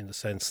 in the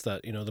sense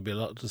that, there'll be a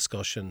lot of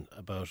discussion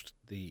about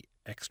the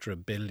extra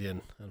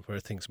billion and where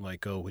things might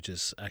go, which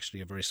is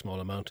actually a very small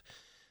amount.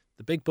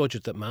 The big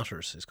budget that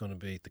matters is going to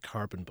be the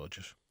carbon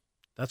budget.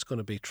 That's going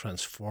to be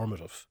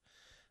transformative.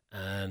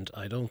 And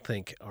I don't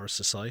think our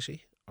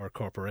society, our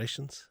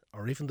corporations,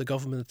 or even the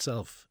government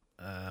itself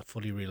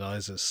fully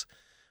realises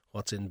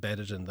what's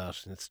embedded in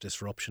that and its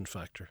disruption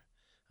factor.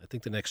 I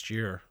think the next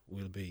year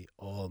we'll be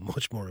all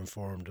much more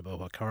informed about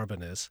what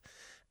carbon is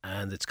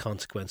and its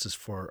consequences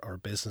for our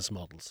business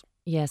models.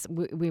 Yes,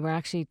 we were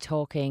actually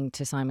talking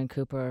to Simon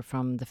Cooper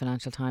from the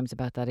Financial Times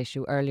about that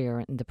issue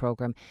earlier in the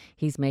programme.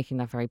 He's making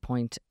that very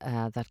point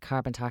that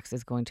carbon tax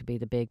is going to be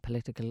the big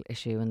political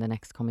issue in the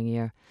next coming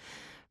year.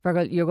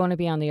 Fergal, you're going to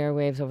be on the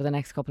airwaves over the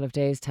next couple of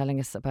days telling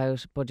us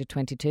about Budget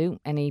 22.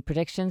 Any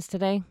predictions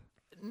today?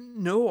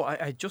 No,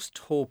 I just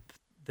hope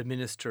the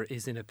Minister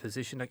is in a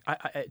position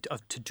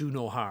to do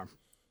no harm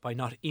by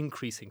not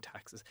increasing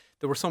taxes.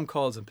 There were some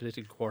calls in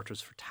political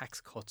quarters for tax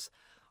cuts.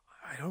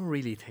 I don't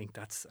really think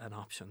that's an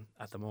option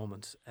at the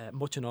moment.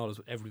 Much and all as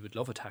everybody would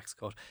love a tax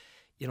cut.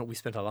 We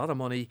spent a lot of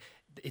money.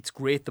 It's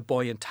great the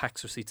buoyant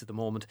tax receipts at the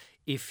moment.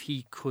 If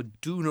he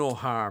could do no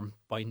harm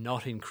by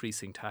not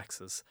increasing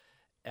taxes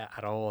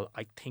at all,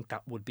 I think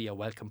that would be a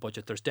welcome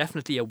budget. There's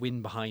definitely a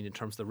win behind in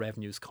terms of the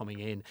revenues coming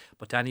in,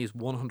 but Danny is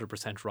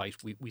 100% right.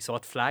 We saw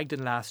it flagged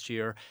in last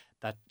year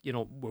that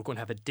we're going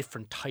to have a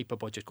different type of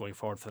budget going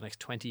forward for the next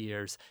 20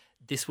 years.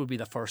 This will be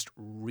the first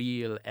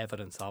real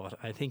evidence of it.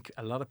 I think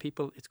a lot of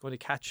people it's going to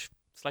catch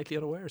slightly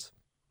unawares.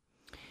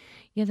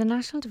 Yeah, the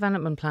National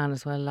Development Plan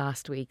as well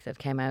last week that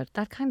came out,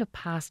 that kind of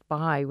passed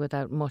by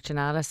without much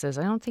analysis.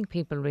 I don't think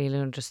people really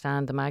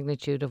understand the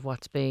magnitude of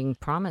what's being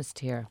promised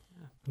here.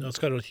 No, it's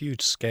got a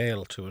huge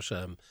scale to it.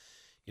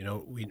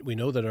 We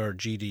know that our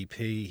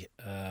GDP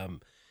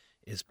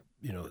is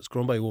it's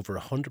grown by over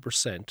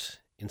 100%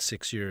 in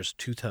 6 years,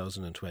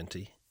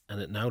 2020,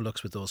 and it now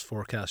looks, with those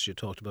forecasts you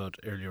talked about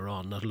earlier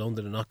on, not alone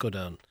did it not go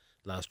down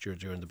last year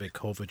during the big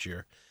COVID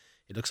year,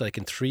 it looks like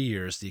in 3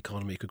 years the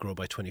economy could grow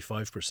by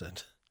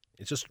 25%.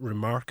 It's just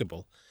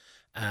remarkable.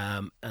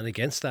 And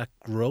against that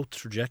growth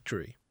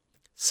trajectory,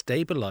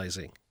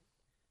 stabilising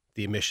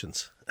the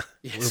emissions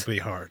will be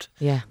hard.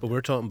 Yeah. But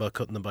we're talking about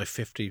cutting them by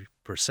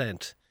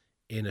 50%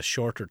 in a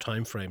shorter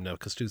time frame now,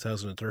 because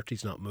 2030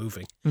 is not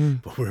moving,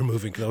 but we're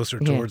moving closer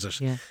towards it.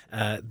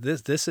 Yeah.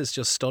 This is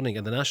just stunning.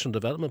 And the National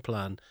Development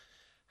Plan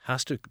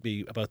has to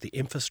be about the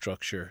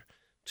infrastructure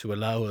to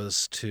allow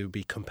us to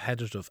be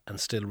competitive and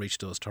still reach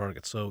those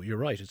targets. So you're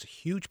right, it's a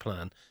huge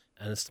plan,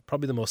 and it's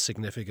probably the most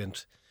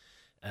significant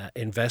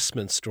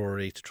investment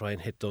story to try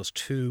and hit those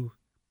two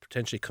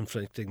potentially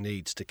conflicting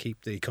needs: to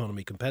keep the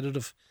economy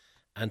competitive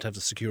and have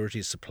the security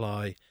of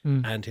supply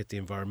and hit the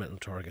environmental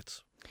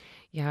targets.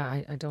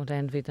 Yeah, I don't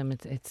envy them.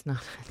 It's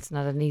not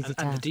an easy task.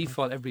 And the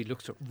default, everybody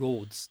looks at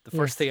roads. The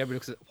first thing everybody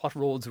looks at, what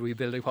roads are we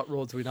building, what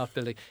roads are we not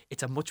building?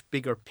 It's a much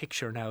bigger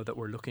picture now that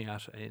we're looking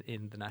at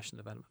in the National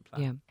Development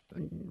Plan. Yeah.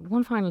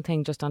 One final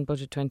thing just on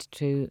Budget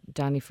 22,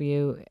 Danny, for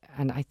you,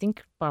 and I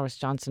think Boris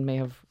Johnson may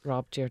have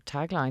robbed your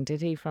tagline,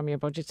 did he, from your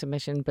budget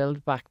submission,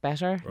 Build Back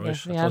Better? Right,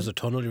 Yes, I thought it was a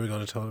tunnel you were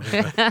going to talk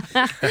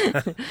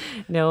about.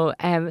 No,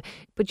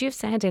 but you've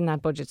said in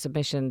that budget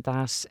submission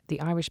that the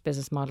Irish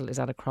business model is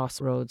at a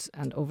crossroads,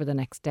 and over the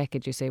next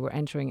decade, you say, we're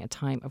entering a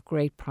time of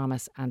great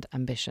promise and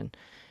ambition.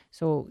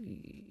 So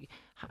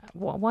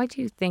why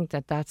do you think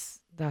that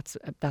that's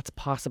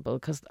possible?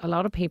 Because a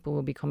lot of people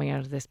will be coming out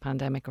of this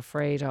pandemic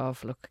afraid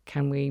of, look,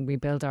 can we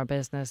rebuild our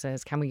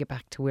businesses? Can we get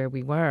back to where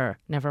we were?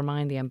 Never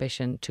mind the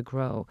ambition to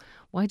grow.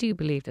 Why do you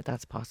believe that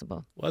that's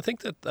possible? Well, I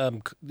think that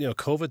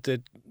COVID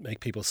did make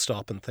people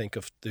stop and think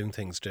of doing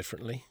things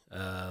differently.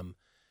 And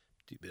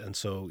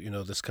so,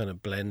 this kind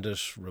of blended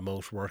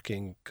remote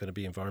working, kind of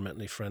be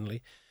environmentally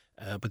friendly.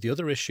 But the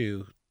other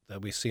issue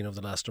that we've seen over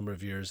the last number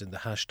of years in the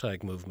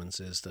hashtag movements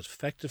is that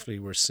effectively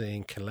we're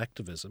seeing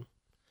collectivism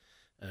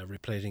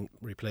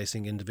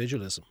replacing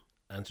individualism.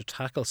 And to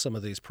tackle some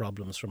of these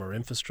problems from our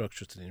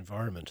infrastructure to the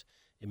environment,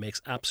 it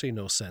makes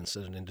absolutely no sense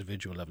at an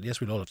individual level.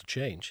 Yes, we'll all have to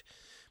change,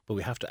 but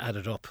we have to add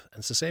it up. And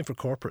it's the same for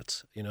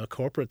corporates.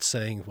 Corporates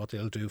saying what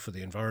they'll do for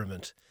the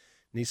environment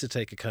needs to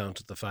take account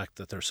of the fact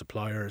that their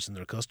suppliers and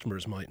their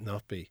customers might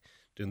not be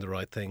doing the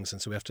right things.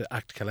 And so we have to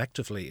act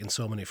collectively in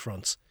so many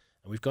fronts.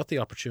 And we've got the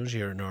opportunity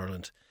here in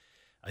Ireland,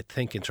 I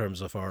think, in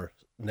terms of our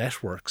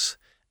networks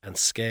and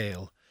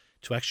scale,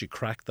 to actually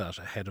crack that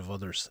ahead of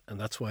others. And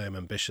that's why I'm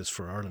ambitious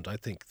for Ireland. I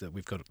think that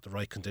we've got the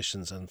right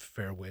conditions and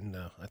fair wind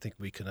now. I think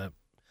we can have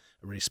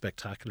a really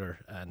spectacular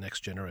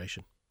next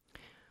generation.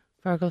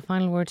 Fergal,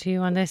 final word to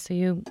you on this. Are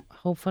you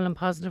hopeful and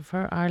positive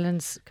for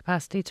Ireland's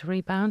capacity to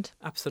rebound?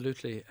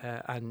 Absolutely.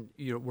 And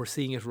we're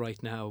seeing it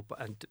right now.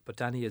 But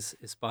Danny is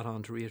spot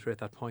on to reiterate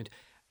that point.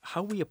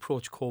 How we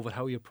approach COVID,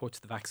 how we approach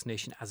the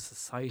vaccination as a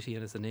society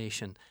and as a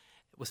nation,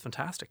 it was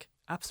fantastic,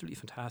 absolutely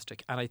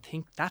fantastic. And I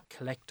think that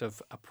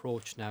collective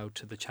approach now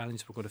to the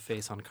challenge we're going to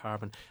face on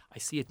carbon, I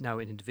see it now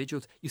in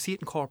individuals. You see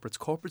it in corporates.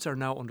 Corporates are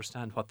now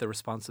understand what their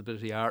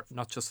responsibility are,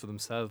 not just for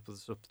themselves,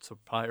 but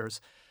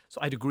suppliers. So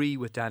I'd agree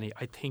with Danny.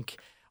 I think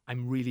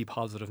I'm really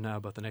positive now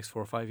about the next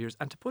 4 or 5 years.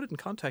 And to put it in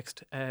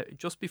context,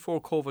 just before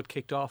COVID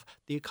kicked off,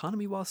 the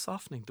economy was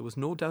softening. There was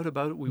no doubt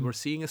about it. We were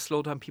seeing a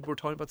slowdown. People were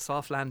talking about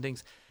soft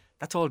landings.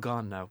 That's all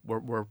gone now.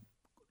 We're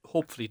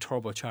hopefully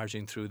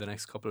turbocharging through the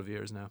next couple of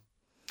years now.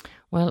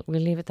 Well,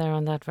 we'll leave it there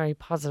on that very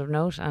positive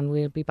note, and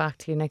we'll be back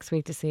to you next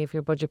week to see if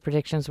your budget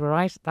predictions were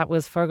right. That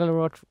was Fergal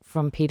O'Rourke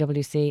from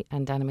PwC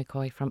and Danny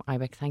McCoy from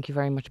IBEC. Thank you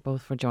very much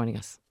both for joining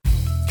us.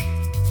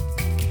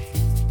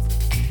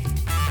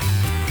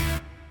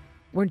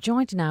 We're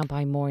joined now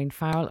by Maureen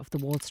Farrell of the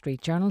Wall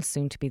Street Journal,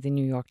 soon to be the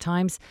New York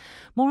Times.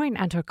 Maureen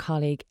and her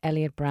colleague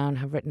Elliot Brown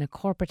have written a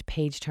corporate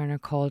page-turner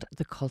called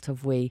The Cult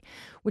of We,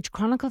 which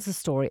chronicles the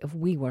story of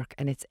WeWork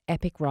and its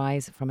epic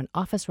rise from an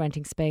office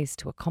renting space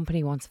to a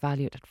company once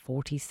valued at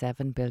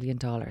 $47 billion.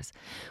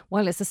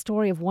 While it's a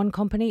story of one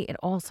company, it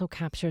also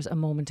captures a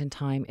moment in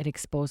time. It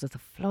exposes a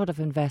flood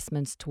of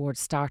investments towards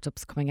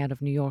startups coming out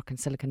of New York and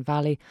Silicon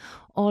Valley,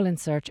 all in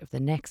search of the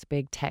next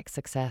big tech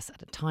success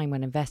at a time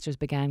when investors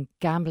began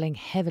gambling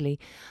heavily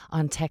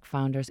on tech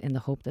founders in the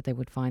hope that they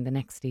would find the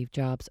next Steve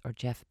Jobs or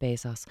Jeff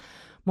Bezos.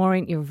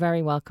 Maureen, you're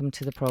very welcome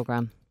to the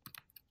programme.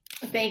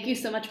 Thank you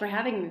so much for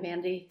having me,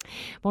 Mandy.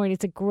 Maureen,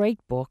 it's a great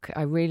book.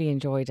 I really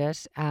enjoyed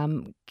it.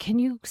 Can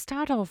you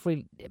start off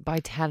by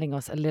telling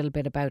us a little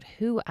bit about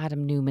who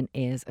Adam Neumann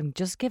is and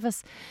just give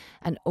us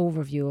an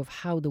overview of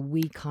how the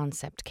We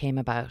concept came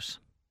about?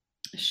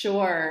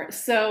 Sure.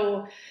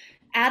 So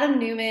Adam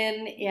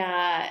Neumann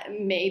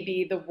may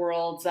be the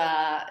world's,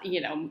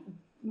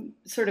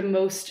 sort of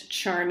most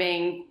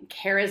charming,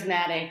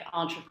 charismatic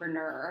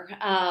entrepreneur.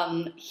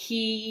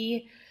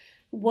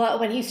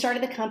 When he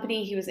started the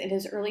company, he was in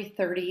his early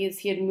 30s.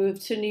 He had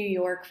moved to New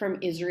York from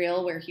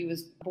Israel, where he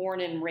was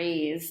born and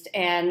raised.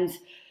 And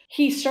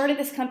he started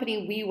this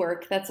company,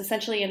 WeWork, that's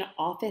essentially an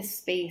office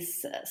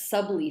space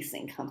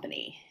subleasing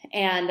company.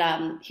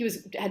 And he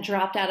had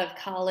dropped out of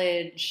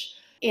college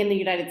in the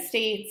United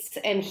States,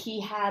 and he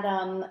had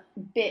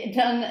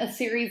done a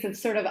series of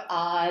sort of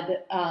odd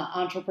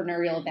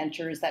entrepreneurial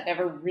ventures that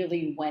never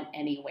really went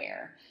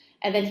anywhere.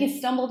 And then he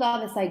stumbled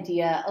on this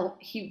idea.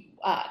 He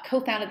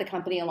co-founded the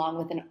company along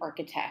with an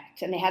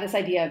architect, and they had this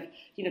idea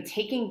of,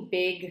 taking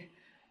big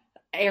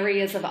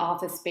areas of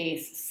office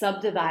space,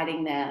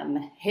 subdividing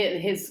them.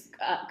 His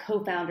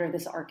co-founder,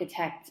 this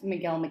architect,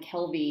 Miguel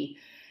McKelvey,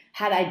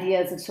 had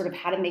ideas of sort of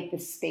how to make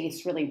this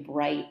space really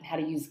bright, how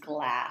to use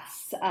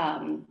glass.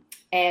 And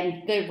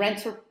the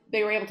rents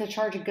they were able to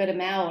charge a good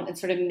amount and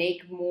sort of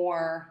make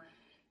more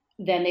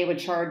than they would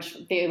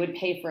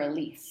pay for a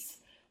lease.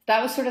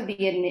 That was sort of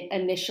the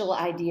initial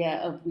idea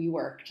of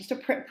WeWork, just a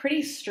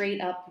pretty straight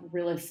up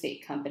real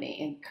estate company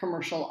in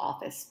commercial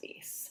office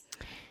space,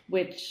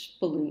 which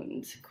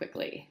ballooned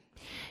quickly.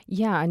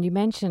 Yeah, and you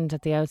mentioned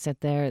at the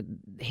outset there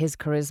his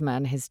charisma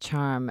and his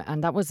charm,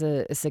 and that was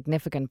a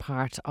significant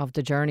part of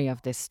the journey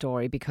of this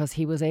story, because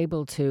he was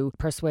able to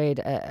persuade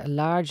a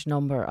large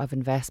number of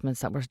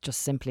investments that were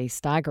just simply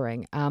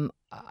staggering.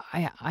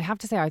 I have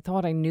to say, I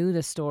thought I knew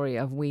the story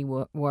of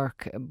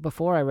WeWork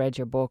before I read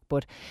your book,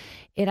 but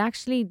it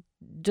actually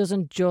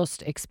doesn't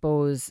just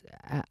expose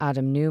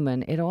Adam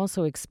Neumann. It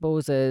also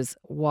exposes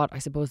what I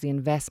suppose the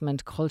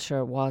investment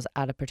culture was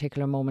at a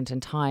particular moment in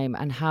time,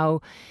 and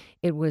how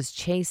it was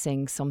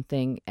chasing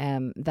something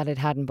that it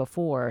hadn't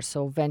before.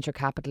 So venture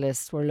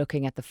capitalists were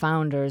looking at the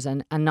founders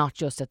and not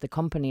just at the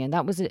company. And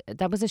that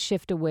was a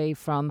shift away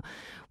from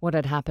what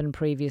had happened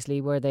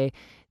previously, where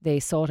they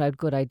sought out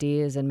good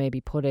ideas and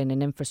maybe put in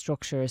an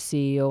infrastructure, a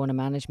CEO and a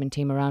management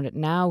team around it.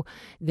 Now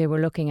they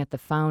were looking at the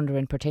founder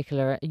in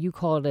particular. You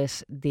called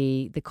it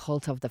the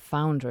cult of the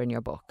founder in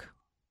your book.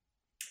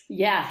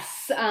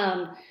 Yes.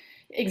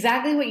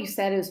 Exactly what you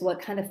said is what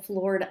kind of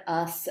floored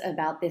us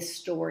about this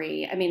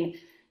story. I mean,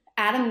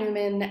 Adam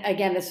Neumann,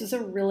 again, this was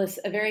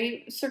a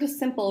very sort of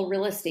simple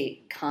real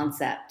estate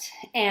concept.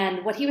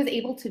 And what he was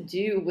able to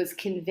do was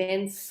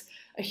convince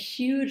a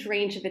huge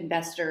range of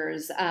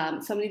investors,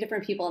 so many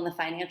different people in the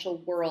financial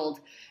world,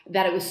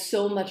 that it was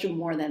so much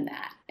more than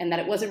that, and that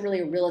it wasn't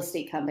really a real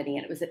estate company,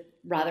 and it was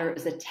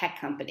a tech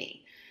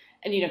company.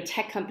 And,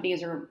 tech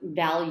companies are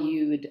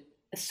valued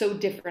so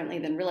differently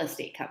than real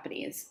estate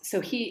companies. So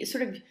he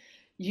sort of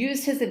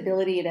used his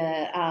ability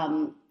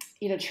to,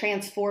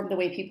 transform the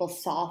way people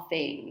saw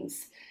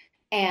things,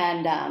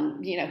 and,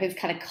 his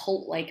kind of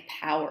cult-like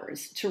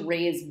powers to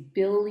raise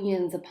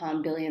billions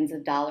upon billions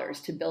of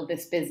dollars to build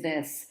this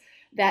business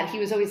that he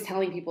was always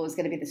telling people was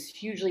going to be this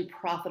hugely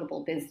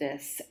profitable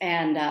business.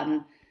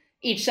 And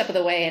each step of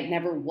the way, it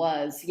never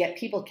was, yet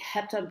people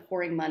kept on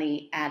pouring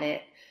money at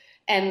it.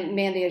 And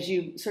Mandy, as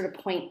you sort of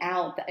point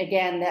out,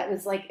 again, that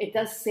was like, it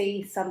does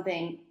say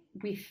something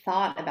we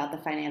thought about the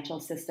financial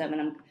system.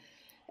 And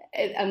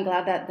I'm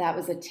glad that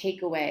was a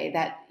takeaway,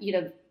 that,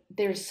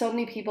 there's so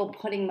many people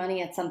putting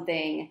money at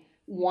something,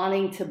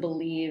 wanting to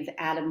believe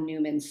Adam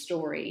Neumann's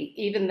story,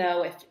 even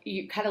though if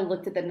you kind of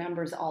looked at the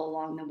numbers all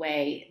along the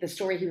way, the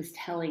story he was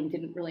telling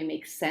didn't really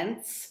make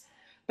sense.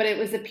 But it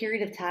was a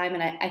period of time,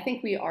 and I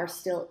think we are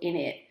still in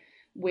it,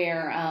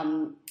 where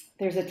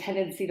there's a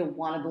tendency to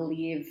want to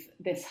believe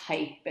this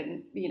hype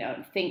and,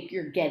 think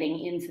you're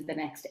getting into the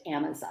next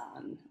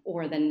Amazon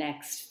or the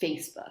next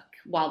Facebook,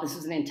 while this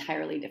is an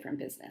entirely different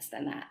business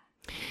than that.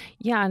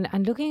 Yeah,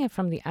 and looking at it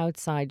from the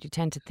outside, you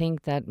tend to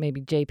think that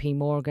maybe JP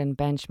Morgan,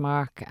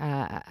 Benchmark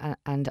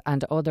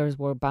and others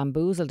were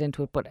bamboozled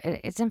into it, but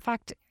it's in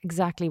fact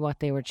exactly what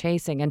they were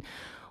chasing. And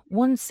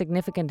one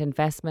significant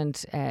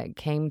investment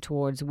came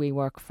towards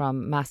WeWork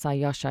from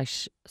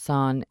Masayoshi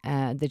Son,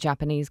 the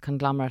Japanese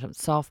conglomerate of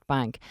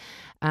SoftBank.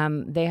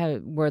 They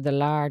were the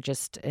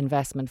largest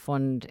investment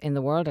fund in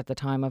the world at the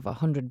time, of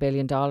 $100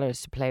 billion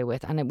to play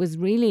with. And it was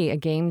really a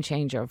game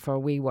changer for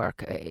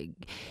WeWork.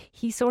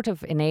 He sort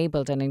of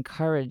enabled and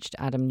encouraged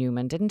Adam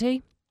Neumann, didn't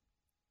he?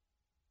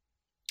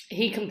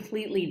 He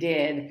completely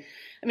did.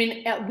 I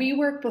mean, at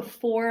WeWork,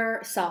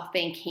 before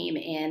SoftBank came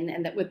in,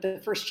 and that with the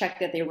first check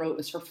that they wrote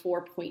was for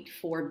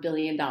 $4.4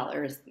 billion,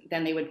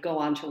 then they would go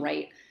on to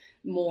write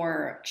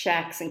more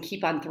checks and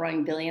keep on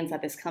throwing billions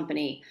at this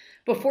company.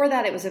 Before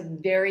that, it was a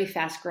very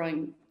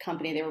fast-growing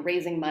company. They were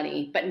raising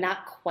money, but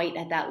not quite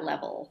at that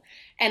level.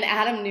 And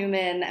Adam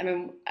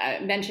Neumann,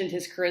 I mentioned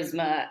his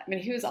charisma. I mean,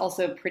 he was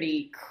also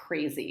pretty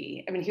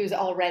crazy. I mean, he was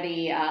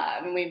already,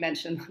 we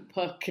mentioned the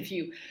book, if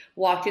you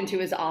walked into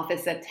his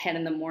office at 10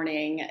 in the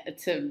morning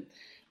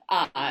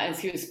as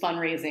he was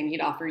fundraising,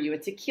 he'd offer you a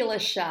tequila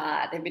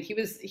shot. I mean, he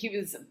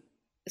was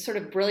sort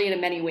of brilliant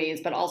in many ways,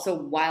 but also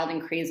wild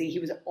and crazy. He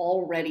was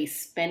already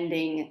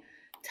spending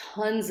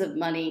tons of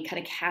money,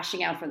 kind of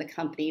cashing out for the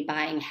company,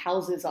 buying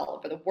houses all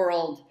over the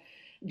world,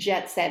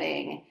 jet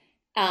setting,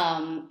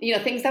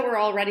 things that were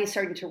already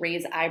starting to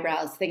raise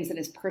eyebrows, things in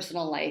his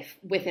personal life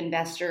with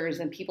investors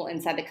and people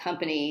inside the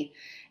company.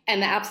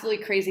 And the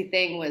absolutely crazy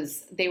thing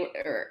was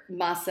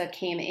Masa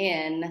came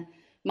in,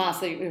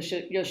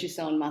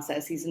 Yoshihison Masa,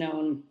 as he's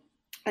known,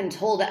 and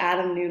told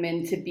Adam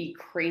Neumann to be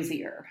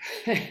crazier.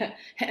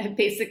 And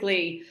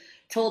basically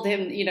told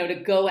him, to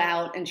go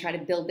out and try to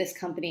build this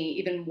company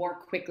even more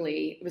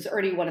quickly. It was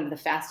already one of the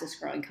fastest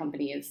growing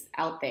companies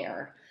out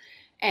there.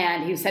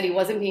 And he said he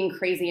wasn't being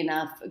crazy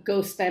enough,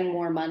 go spend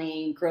more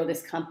money, grow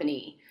this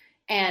company.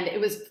 And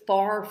it was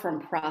far from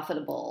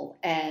profitable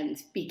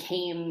and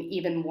became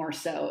even more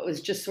so. It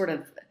was just sort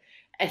of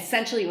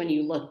essentially, when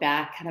you look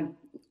back, kind of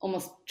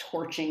almost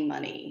torching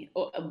money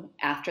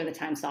after the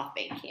time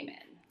SoftBank came in.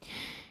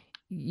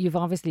 You've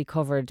obviously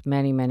covered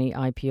many, many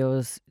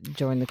IPOs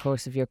during the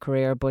course of your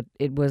career, but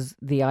it was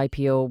the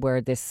IPO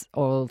where this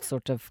all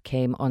sort of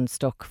came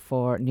unstuck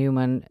for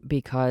Newman,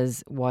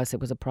 because whilst it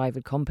was a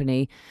private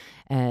company,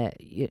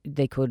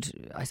 they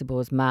could, I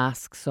suppose,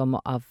 mask some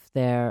of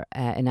their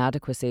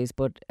inadequacies.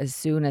 But as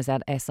soon as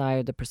that SI,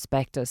 or the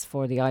prospectus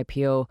for the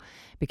IPO,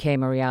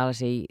 became a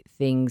reality,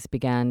 things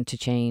began to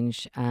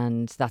change,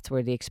 and that's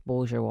where the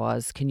exposure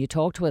was. Can you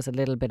talk to us a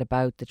little bit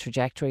about the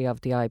trajectory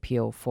of the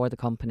IPO for the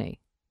company?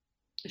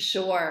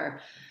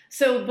 Sure.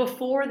 So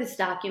before this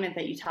document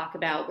that you talk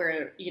about,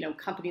 where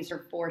companies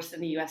are forced in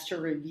the U.S. to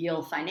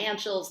reveal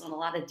financials and a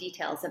lot of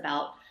details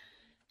about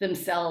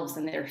themselves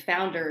and their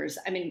founders,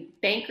 I mean,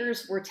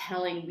 bankers were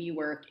telling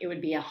WeWork it would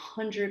be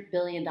 $100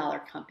 billion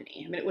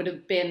company. I mean, it would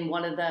have been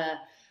one of the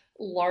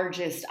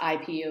largest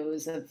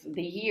IPOs of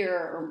the year,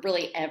 or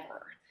really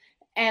ever.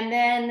 And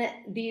then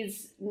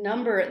this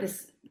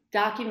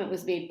document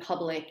was made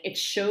public. It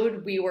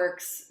showed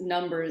WeWork's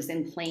numbers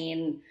in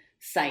plain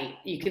sight.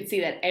 You could see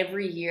that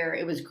every year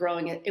it was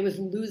growing. It was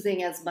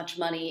losing as much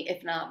money,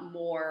 if not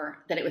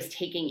more, than it was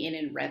taking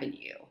in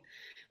revenue,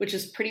 which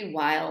is pretty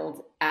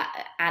wild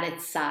at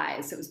its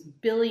size. It was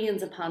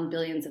billions upon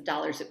billions of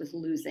dollars it was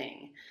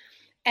losing.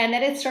 And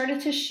then it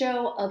started to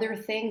show other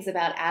things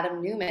about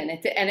Adam Neumann.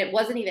 And it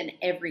wasn't even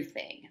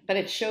everything, but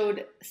it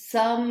showed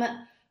some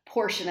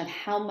portion of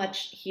how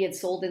much he had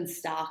sold in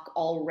stock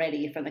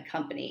already from the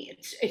company.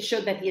 It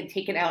showed that he had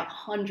taken out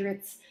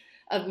hundreds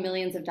of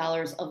millions of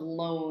dollars of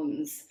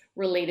loans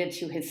related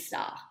to his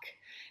stock.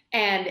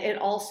 And it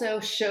also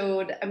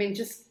showed, I mean,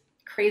 just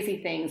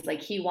crazy things,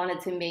 like he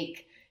wanted to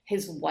make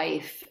his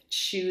wife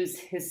choose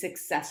his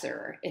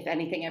successor if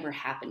anything ever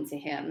happened to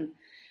him.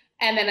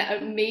 And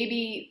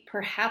then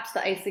perhaps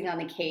the icing on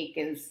the cake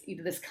is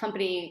this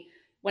company,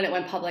 when it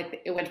went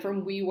public, it went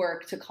from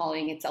WeWork to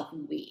calling itself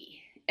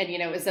We. And,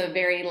 it was a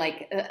very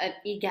an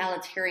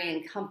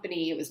egalitarian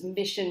company. It was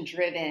mission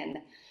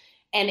driven.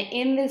 And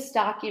in this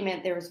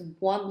document, there was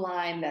one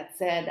line that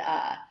said,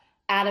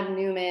 Adam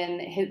Neumann,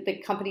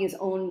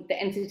 the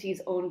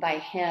entities owned by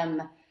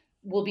him,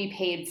 will be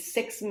paid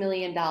 $6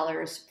 million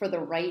for the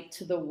right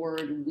to the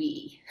word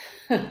we.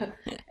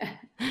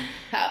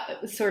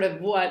 Sort of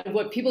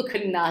what people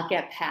could not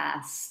get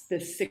past, the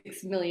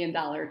 $6 million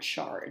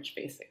charge,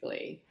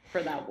 basically,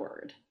 for that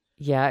word.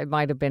 Yeah, it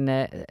might have been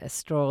a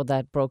straw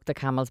that broke the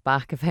camel's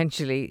back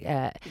eventually.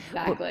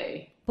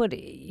 Exactly. But,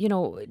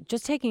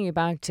 just taking you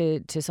back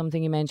to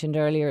something you mentioned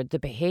earlier, the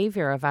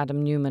behaviour of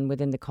Adam Neumann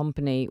within the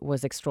company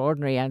was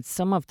extraordinary, and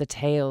some of the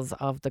tales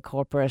of the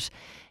corporate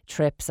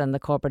trips and the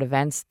corporate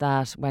events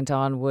that went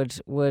on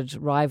would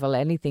rival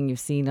anything you've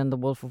seen on The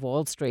Wolf of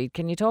Wall Street.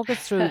 Can you talk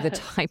us through the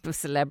type of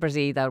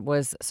celebrity that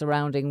was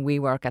surrounding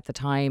WeWork at the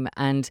time,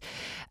 and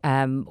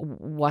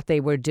what they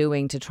were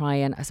doing to try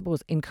and, I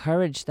suppose,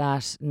 encourage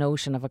that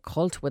notion of a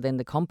cult within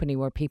the company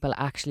where people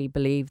actually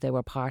believed they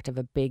were part of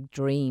a big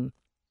dream?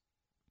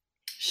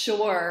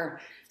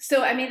 Sure.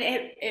 So, I mean,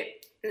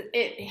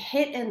 it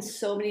hit in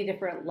so many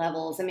different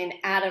levels. I mean,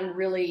 Adam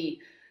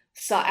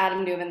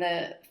Neumann,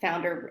 the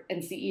founder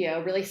and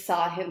CEO, really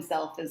saw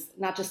himself as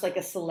not just like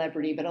a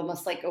celebrity, but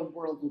almost like a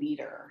world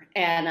leader.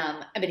 And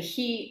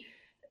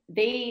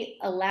they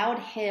allowed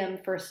him,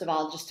 first of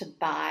all, just to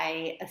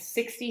buy a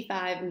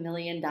 $65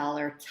 million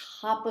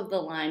top of the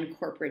line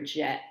corporate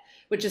jet,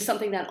 which is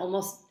something that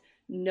almost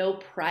no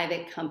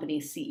private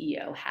company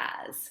CEO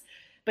has.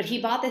 But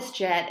he bought this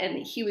jet and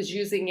he was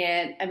using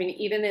it. I mean,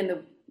 even in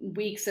the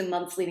weeks and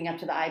months leading up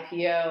to the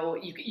IPO,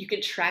 you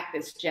could track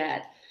this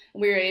jet.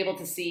 We were able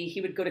to see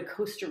he would go to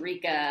Costa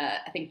Rica,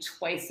 I think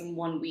twice in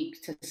 1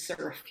 week to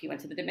surf. He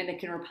went to the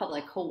Dominican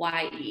Republic,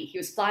 Hawaii. He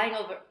was flying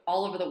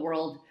all over the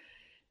world,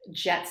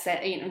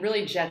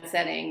 really jet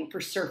setting for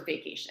surf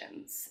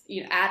vacations,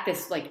 at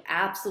this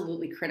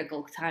absolutely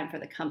critical time for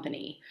the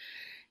company.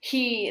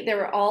 There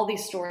were all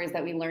these stories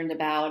that we learned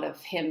about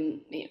of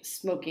him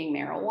smoking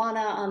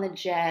marijuana on the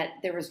jet.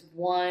 There was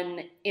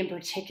one in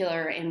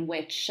particular in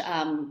which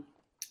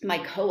my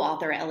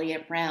co-author,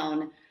 Elliot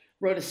Brown,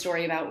 wrote a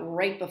story about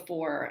right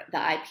before the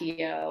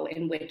IPO,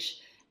 in which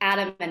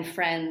Adam and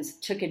friends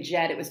took a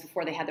jet. It was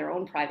before they had their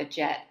own private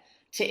jet,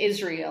 to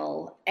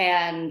Israel,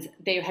 and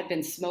they had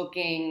been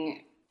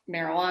smoking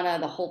marijuana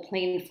the whole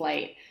plane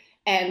flight,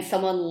 and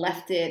someone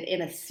left it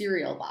in a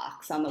cereal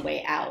box on the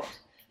way out.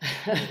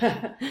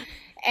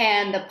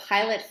 And the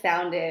pilot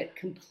found it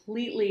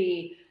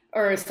completely,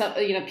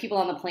 people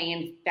on the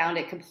plane found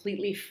it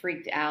completely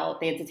freaked out.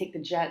 They had to take the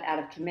jet out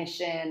of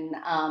commission.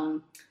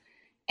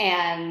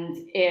 And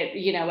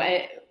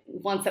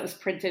once that was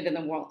printed in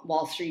the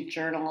Wall Street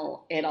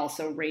Journal, it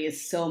also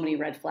raised so many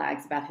red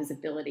flags about his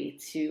ability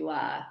to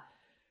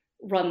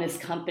run this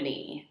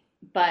company.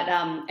 But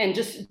and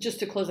just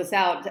to close this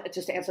out,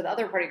 just to answer the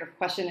other part of your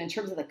question, in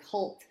terms of the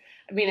cult,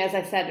 I mean, as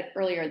I said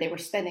earlier, they were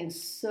spending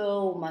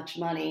so much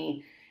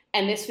money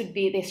And this would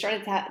be,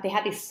 they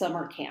had these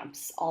summer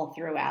camps all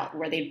throughout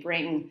where they'd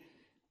bring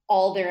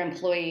all their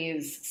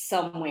employees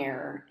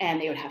somewhere, and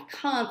they would have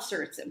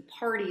concerts and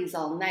parties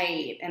all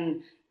night.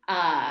 And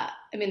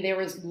there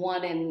was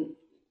one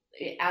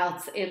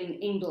out in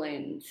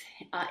England,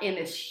 in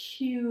this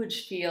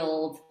huge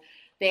field.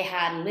 They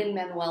had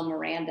Lin-Manuel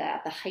Miranda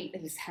at the height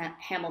of his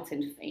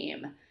Hamilton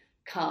fame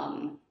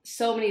come.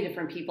 So many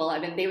different people. I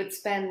mean, they would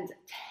spend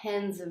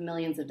tens of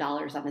millions of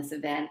dollars on this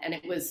event, and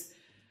it was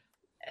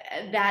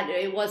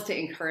to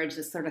encourage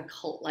this sort of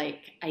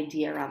cult-like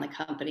idea around the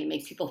company,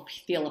 make people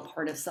feel a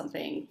part of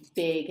something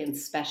big and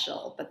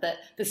special. But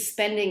the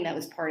spending that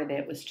was part of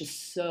it was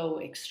just so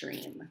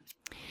extreme.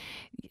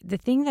 The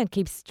thing that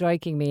keeps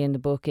striking me in the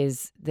book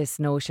is this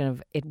notion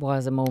of it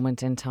was a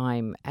moment in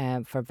time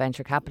for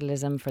venture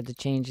capitalism, for the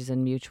changes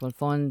in mutual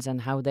funds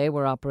and how they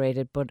were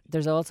operated. But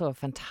there's also a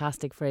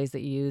fantastic phrase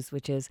that you use,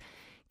 which is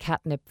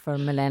catnip for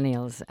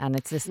millennials. And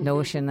it's this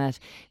notion that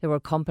there were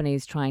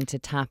companies trying to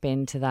tap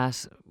into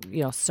that,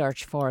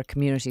 search for a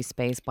community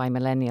space by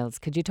millennials.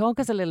 Could you talk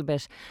us a little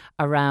bit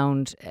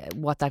around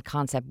what that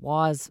concept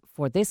was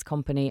for this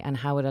company and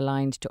how it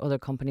aligned to other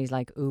companies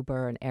like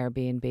Uber and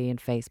Airbnb and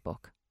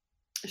Facebook?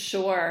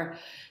 Sure.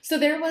 So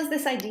there was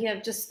this idea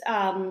of just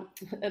the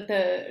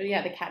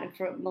catnip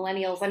for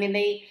millennials. I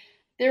mean,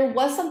 there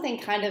was something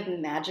kind of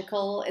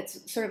magical.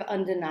 It's sort of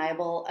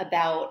undeniable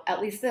about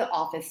at least the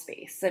office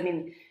space. I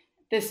mean,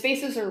 the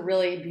spaces are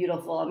really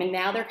beautiful. I mean,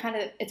 now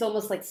it's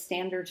almost like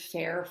standard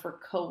fare for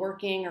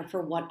co-working or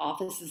for what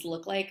offices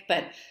look like.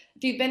 But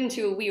if you've been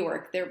to a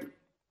WeWork,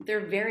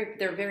 they're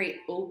very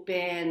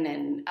open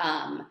and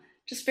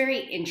just very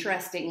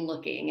interesting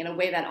looking in a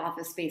way that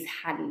office space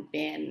hadn't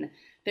been.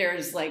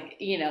 There's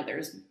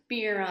there's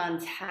beer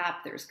on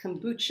tap, there's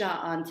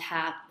kombucha on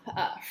tap,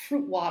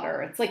 fruit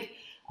water. It's like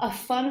a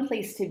fun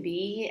place to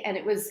be. And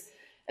it was,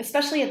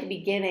 especially at the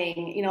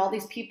beginning, all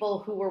these people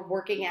who were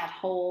working at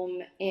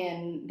home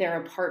in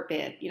their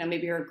apartment,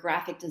 maybe you're a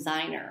graphic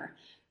designer,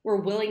 were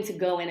willing to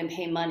go in and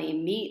pay money,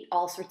 meet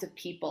all sorts of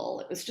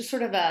people. It was just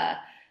sort of a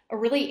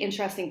really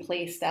interesting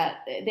place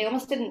that they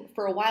almost didn't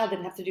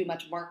have to do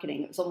much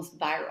marketing. It was almost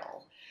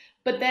viral.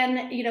 But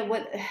then,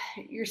 what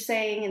you're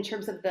saying in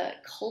terms of the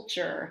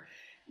culture,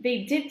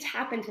 they did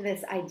tap into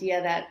this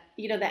idea that,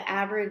 the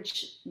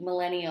average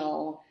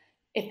millennial,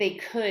 if they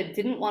could,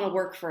 didn't want to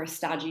work for a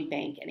stodgy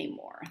bank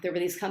anymore. There were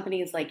these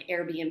companies like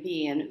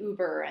Airbnb and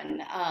Uber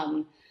and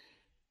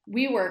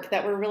WeWork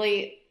that were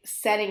really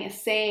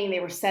saying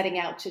they were setting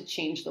out to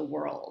change the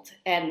world.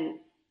 And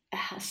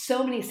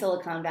so many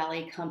Silicon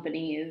Valley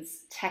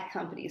companies, tech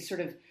companies,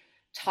 sort of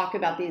talk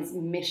about these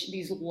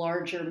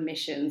larger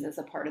missions as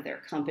a part of their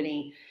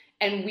company.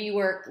 And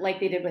WeWork, like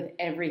they did with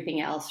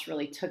everything else,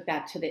 really took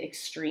that to the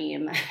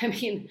extreme. I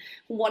mean,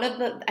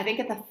 I think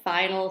at the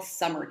final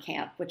summer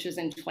camp, which was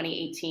in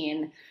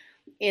 2018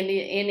 in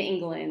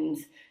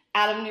England,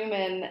 Adam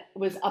Neumann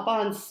was up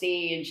on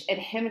stage and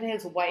him and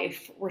his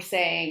wife were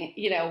saying,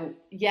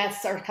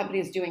 yes, our company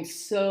is doing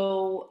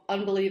so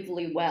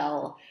unbelievably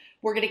well.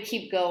 We're going to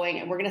keep going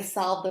and we're going to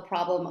solve the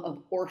problem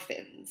of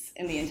orphans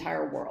in the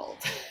entire world.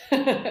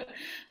 That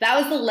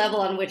was the level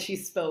on which he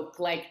spoke.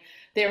 Like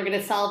they were going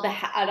to solve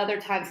at other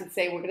times he'd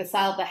say, we're going to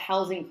solve the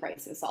housing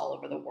crisis all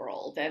over the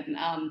world. And,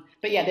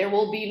 but yeah, there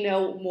will be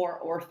no more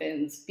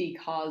orphans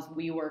because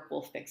WeWork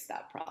will fix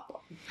that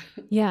problem.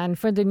 Yeah. And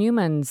for the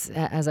Neumanns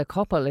as a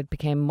couple, it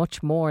became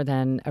much more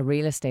than a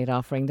real estate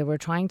offering. They were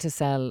trying to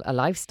sell a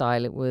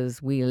lifestyle. It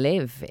was We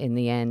Live in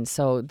the end.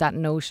 So that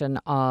notion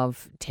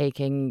of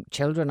taking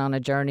children on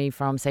a journey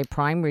from, say,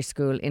 primary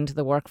school into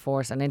the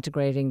workforce and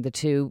integrating the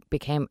two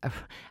became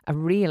a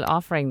real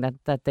offering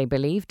that they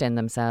believed in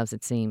themselves,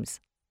 it seems.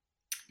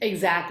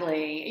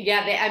 Exactly.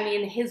 Yeah.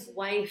 His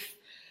wife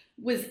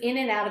was in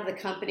and out of the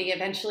company.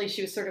 Eventually,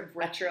 she was sort of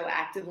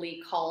retroactively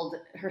called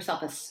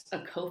herself a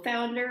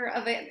co-founder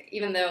of it,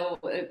 even though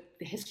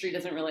the history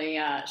doesn't really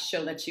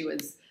show that she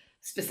was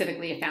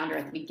specifically a founder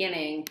at the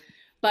beginning.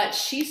 But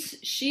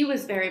she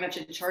was very much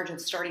in charge of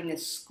starting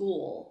this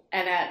school.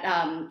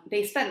 And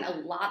they spent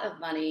a lot of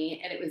money,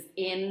 and it was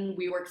in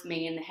WeWork's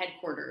main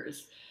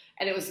headquarters.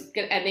 And it was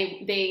good. And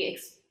they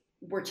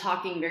were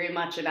talking very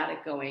much about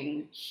it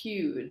going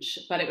huge,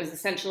 but it was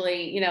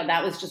essentially,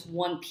 that was just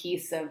one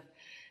piece of,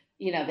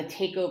 the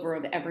takeover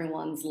of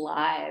everyone's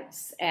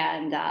lives.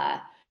 And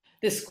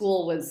the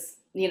school was,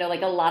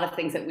 like a lot of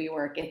things at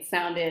WeWork,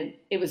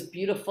 it was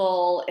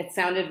beautiful. It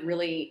sounded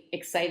really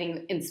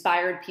exciting,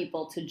 inspired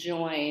people to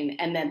join.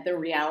 And then the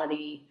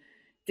reality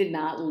did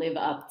not live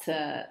up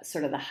to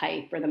sort of the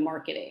hype or the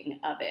marketing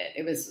of it.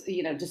 It was,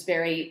 just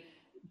very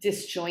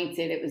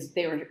disjointed.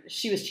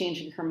 She was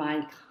changing her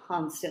mind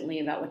constantly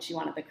about what she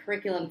wanted the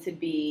curriculum to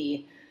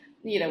be,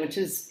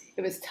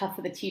 it was tough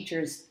for the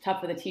teachers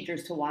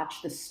to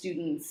watch the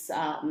students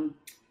and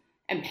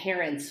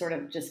parents sort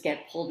of just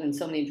get pulled in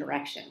so many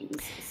directions.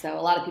 So a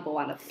lot of people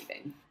wound up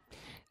leaving.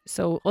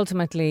 So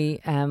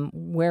ultimately,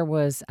 where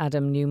was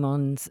Adam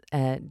Neumann's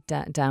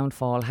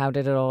downfall? How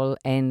did it all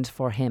end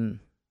for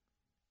him?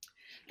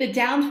 The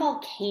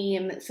downfall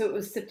came, so it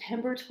was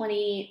September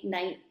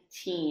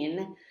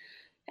 2019.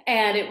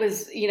 And it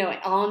was,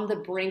 on the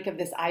brink of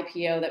this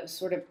IPO that was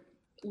sort of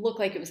looked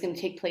like it was going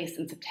to take place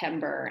in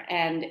September.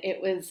 And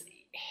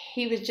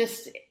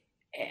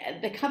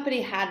the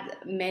company had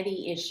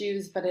many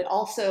issues, but it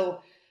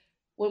also,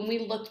 when we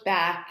looked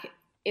back,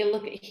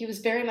 he was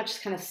very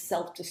much kind of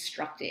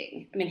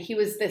self-destructing. I mean, he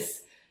was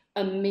this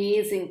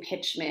amazing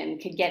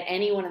pitchman, could get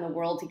anyone in the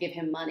world to give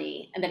him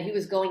money. And then he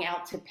was going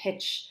out to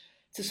pitch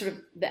to sort of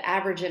the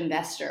average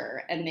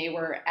investor. And they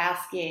were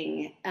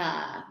asking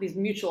these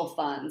mutual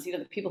funds,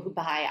 the people who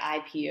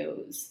buy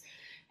IPOs.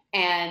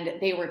 And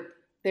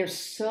there's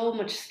so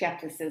much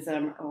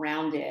skepticism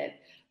around it,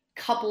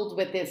 coupled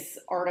with this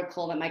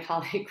article that my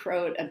colleague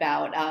wrote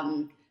about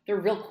there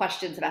are real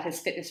questions about his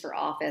fitness for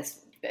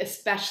office,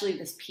 especially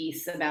this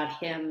piece about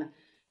him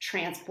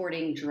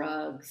transporting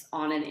drugs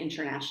on an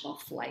international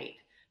flight.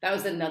 That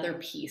was another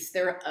piece.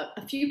 There are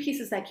a few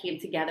pieces that came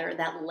together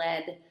that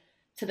led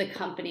to the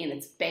company and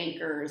its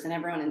bankers and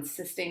everyone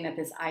insisting that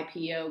this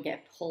IPO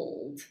get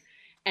pulled.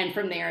 And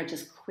from there, it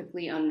just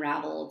quickly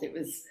unraveled. It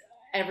was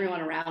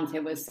everyone around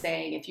him was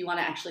saying, if you want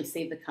to actually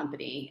save the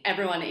company,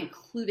 everyone,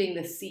 including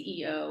the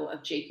CEO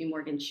of JP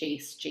Morgan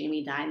Chase,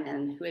 Jamie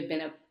Dimon, who had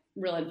been a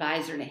real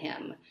advisor to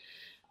him,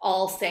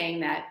 all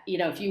saying that,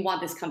 if you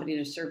want this company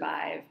to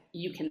survive,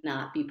 you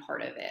cannot be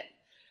part of it.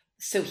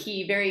 So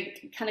he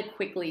very kind of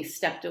quickly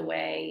stepped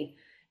away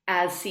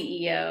as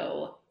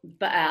CEO,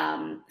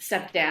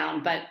 stepped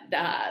down. But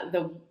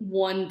the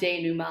one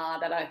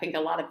denouement that I think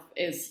a lot of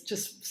is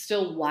just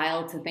still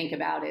wild to think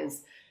about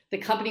is the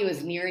company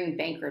was nearing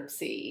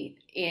bankruptcy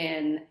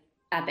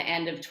at the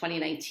end of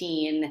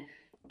 2019.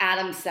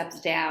 Adam steps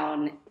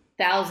down,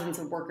 thousands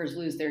of workers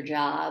lose their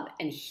job,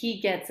 and he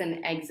gets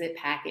an exit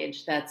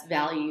package that's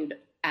valued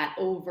at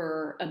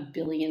over $1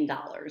 billion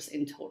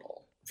in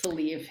total to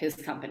leave his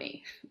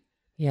company.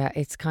 Yeah,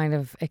 it's kind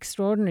of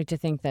extraordinary to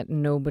think that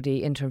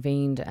nobody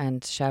intervened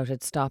and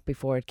shouted stop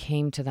before it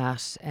came to that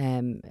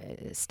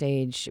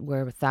stage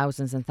where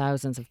thousands and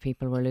thousands of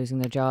people were losing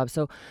their jobs.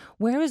 So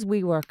where is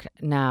WeWork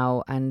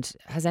now, and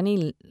have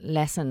any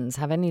lessons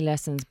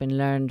been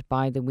learned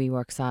by the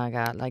WeWork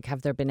saga? Like,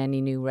 have there been any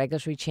new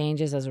regulatory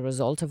changes as a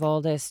result of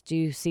all this? Do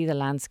you see the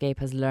landscape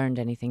has learned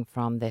anything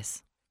from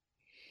this?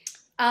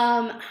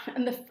 And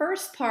the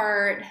first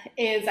part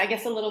is, I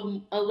guess, a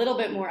little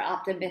bit more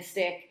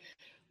optimistic.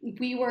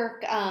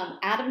 WeWork,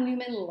 Adam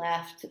Neumann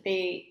left.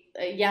 A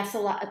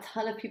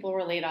ton of people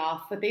were laid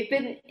off, but they've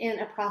been in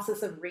a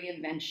process of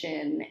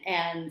reinvention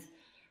and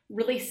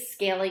really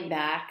scaling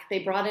back. They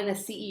brought in a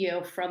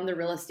CEO from the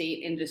real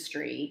estate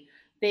industry.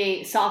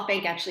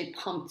 SoftBank actually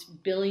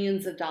pumped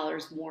billions of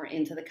dollars more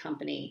into the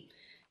company.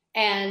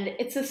 And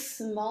it's a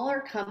smaller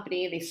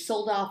company. They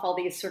sold off all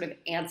these sort of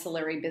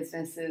ancillary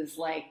businesses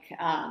like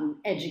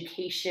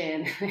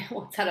education. They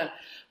once had a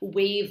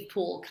wave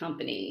pool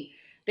company.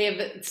 They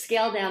have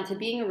scaled down to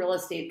being a real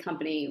estate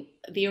company,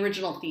 the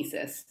original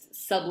thesis,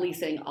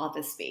 subleasing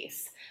office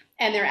space.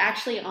 And they're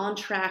actually on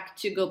track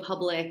to go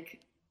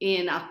public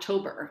in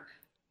October.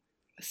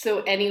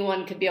 So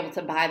anyone could be able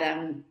to buy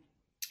them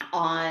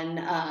on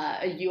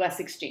a US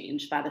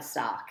exchange, buy the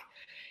stock.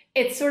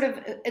 It's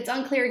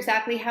unclear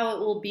exactly how it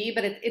will be,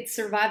 but it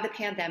survived the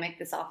pandemic,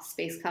 this office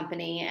space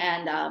company,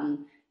 and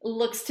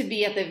looks to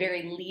be at the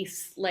very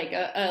least like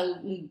a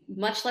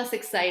much less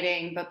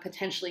exciting but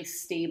potentially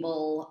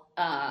stable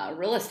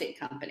real estate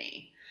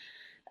company.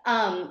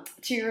 To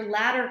your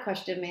latter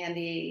question,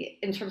 Mandy,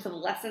 in terms of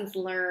lessons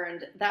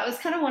learned, that was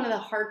kind of one of the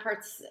hard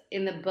parts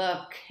in the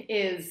book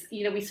is,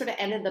 we sort of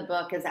ended the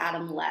book as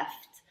Adam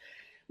left,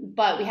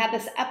 but we had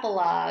this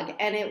epilogue,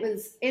 and it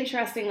was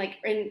interesting, like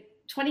in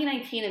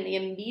 2019, in the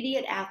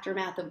immediate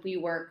aftermath of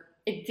WeWork,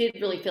 it did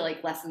really feel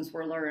like lessons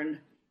were learned.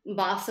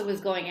 Vasa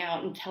was going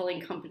out and telling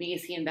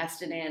companies he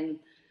invested in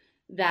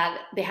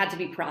that they had to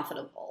be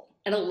profitable.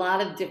 And a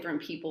lot of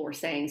different people were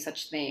saying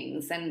such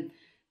things. And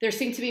there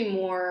seemed to be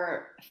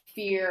more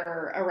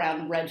fear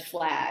around red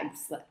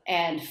flags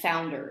and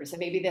founders, and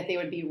maybe that they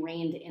would be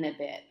reined in a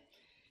bit.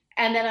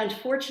 And then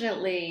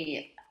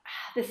unfortunately,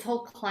 this whole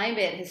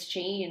climate has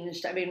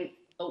changed. I mean,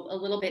 a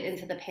little bit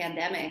into the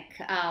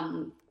pandemic,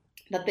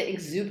 but the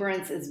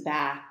exuberance is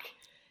back.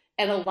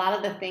 And a lot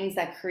of the things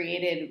that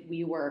created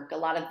WeWork, a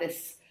lot of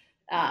this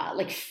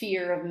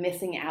fear of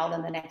missing out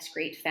on the next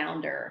great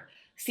founder,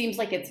 seems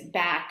like it's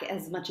back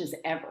as much as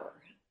ever.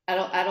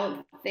 I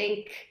don't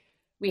think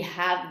we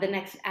have the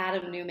next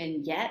Adam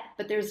Neumann yet,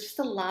 but there's just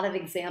a lot of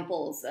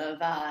examples of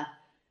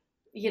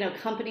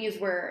companies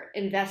where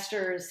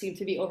investors seem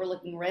to be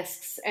overlooking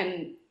risks,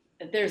 and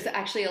there's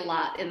actually a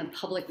lot in the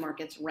public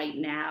markets right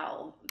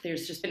now.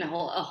 There's just been a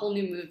whole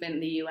new movement in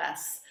the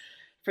US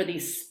for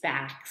these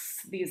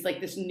SPACs,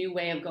 this new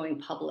way of going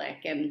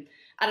public. And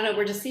I don't know,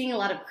 we're just seeing a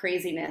lot of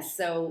craziness.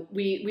 So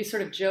we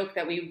sort of joke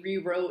that we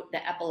rewrote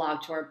the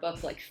epilogue to our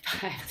book like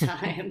 5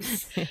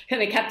 times.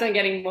 And it kept on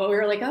getting more. We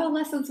were like, oh,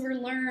 lessons were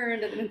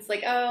learned. And it's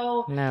like,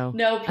 oh,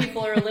 no,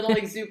 people are a little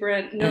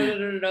exuberant.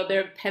 No,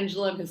 their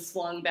pendulum has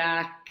swung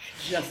back.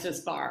 just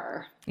as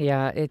far.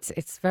 Yeah,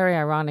 it's very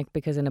ironic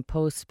because in a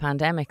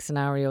post-pandemic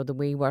scenario, the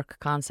WeWork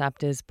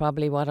concept is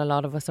probably what a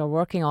lot of us are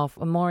working off.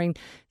 And Maureen,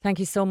 thank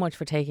you so much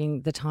for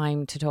taking the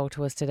time to talk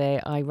to us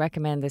today. I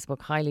recommend this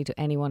book highly to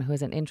anyone who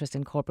has an interest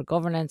in corporate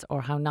governance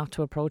or how not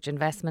to approach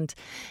investment.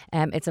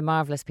 It's a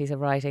marvellous piece of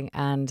writing,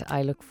 and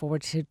I look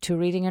forward to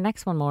reading your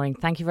next one, Maureen.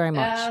 Thank you very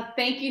much.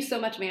 Thank you so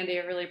much, Mandy.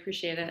 I really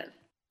appreciate it.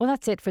 Well,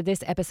 that's it for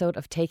this episode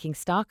of Taking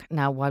Stock.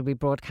 Now, while we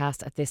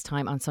broadcast at this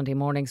time on Sunday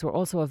mornings, we're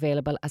also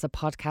available as a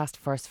podcast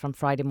first from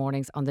Friday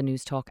mornings on the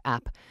News Talk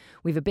app.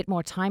 We've a bit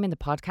more time in the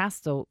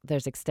podcast, so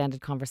there's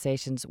extended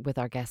conversations with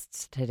our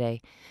guests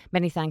today.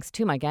 Many thanks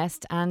to my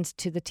guest and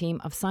to the team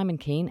of Simon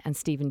Keane and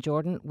Stephen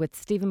Jordan, with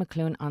Stephen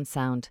McClune on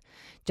sound.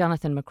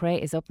 Jonathan McRae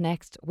is up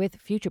next with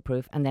Future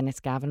Proof, and then it's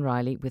Gavin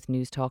Riley with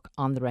News Talk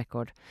on the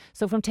Record.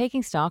 So from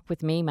Taking Stock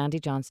with me, Mandy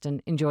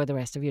Johnston, enjoy the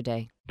rest of your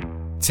day.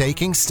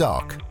 Taking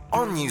Stock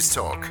on News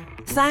Talk.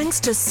 Thanks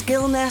to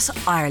Skillnet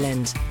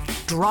Ireland,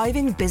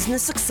 driving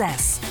business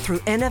success through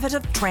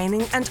innovative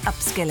training and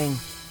upskilling.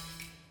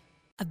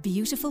 A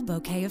beautiful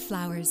bouquet of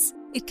flowers.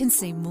 It can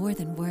say more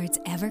than words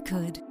ever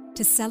could.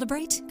 To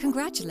celebrate,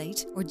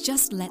 congratulate, or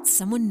just let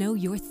someone know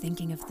you're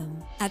thinking of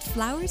them. At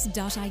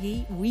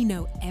flowers.ie, we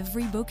know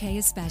every bouquet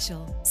is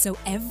special. So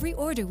every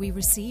order we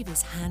receive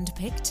is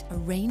hand-picked,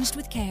 arranged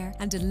with care,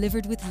 and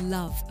delivered with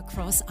love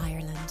across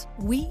Ireland.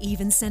 We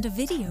even send a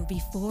video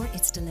before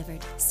it's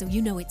delivered, so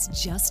you know it's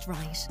just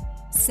right.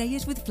 Say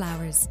it with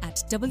flowers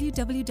at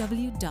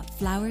www.flowers.ie.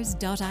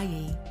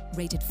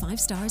 Rated 5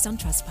 stars on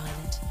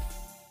Trustpilot.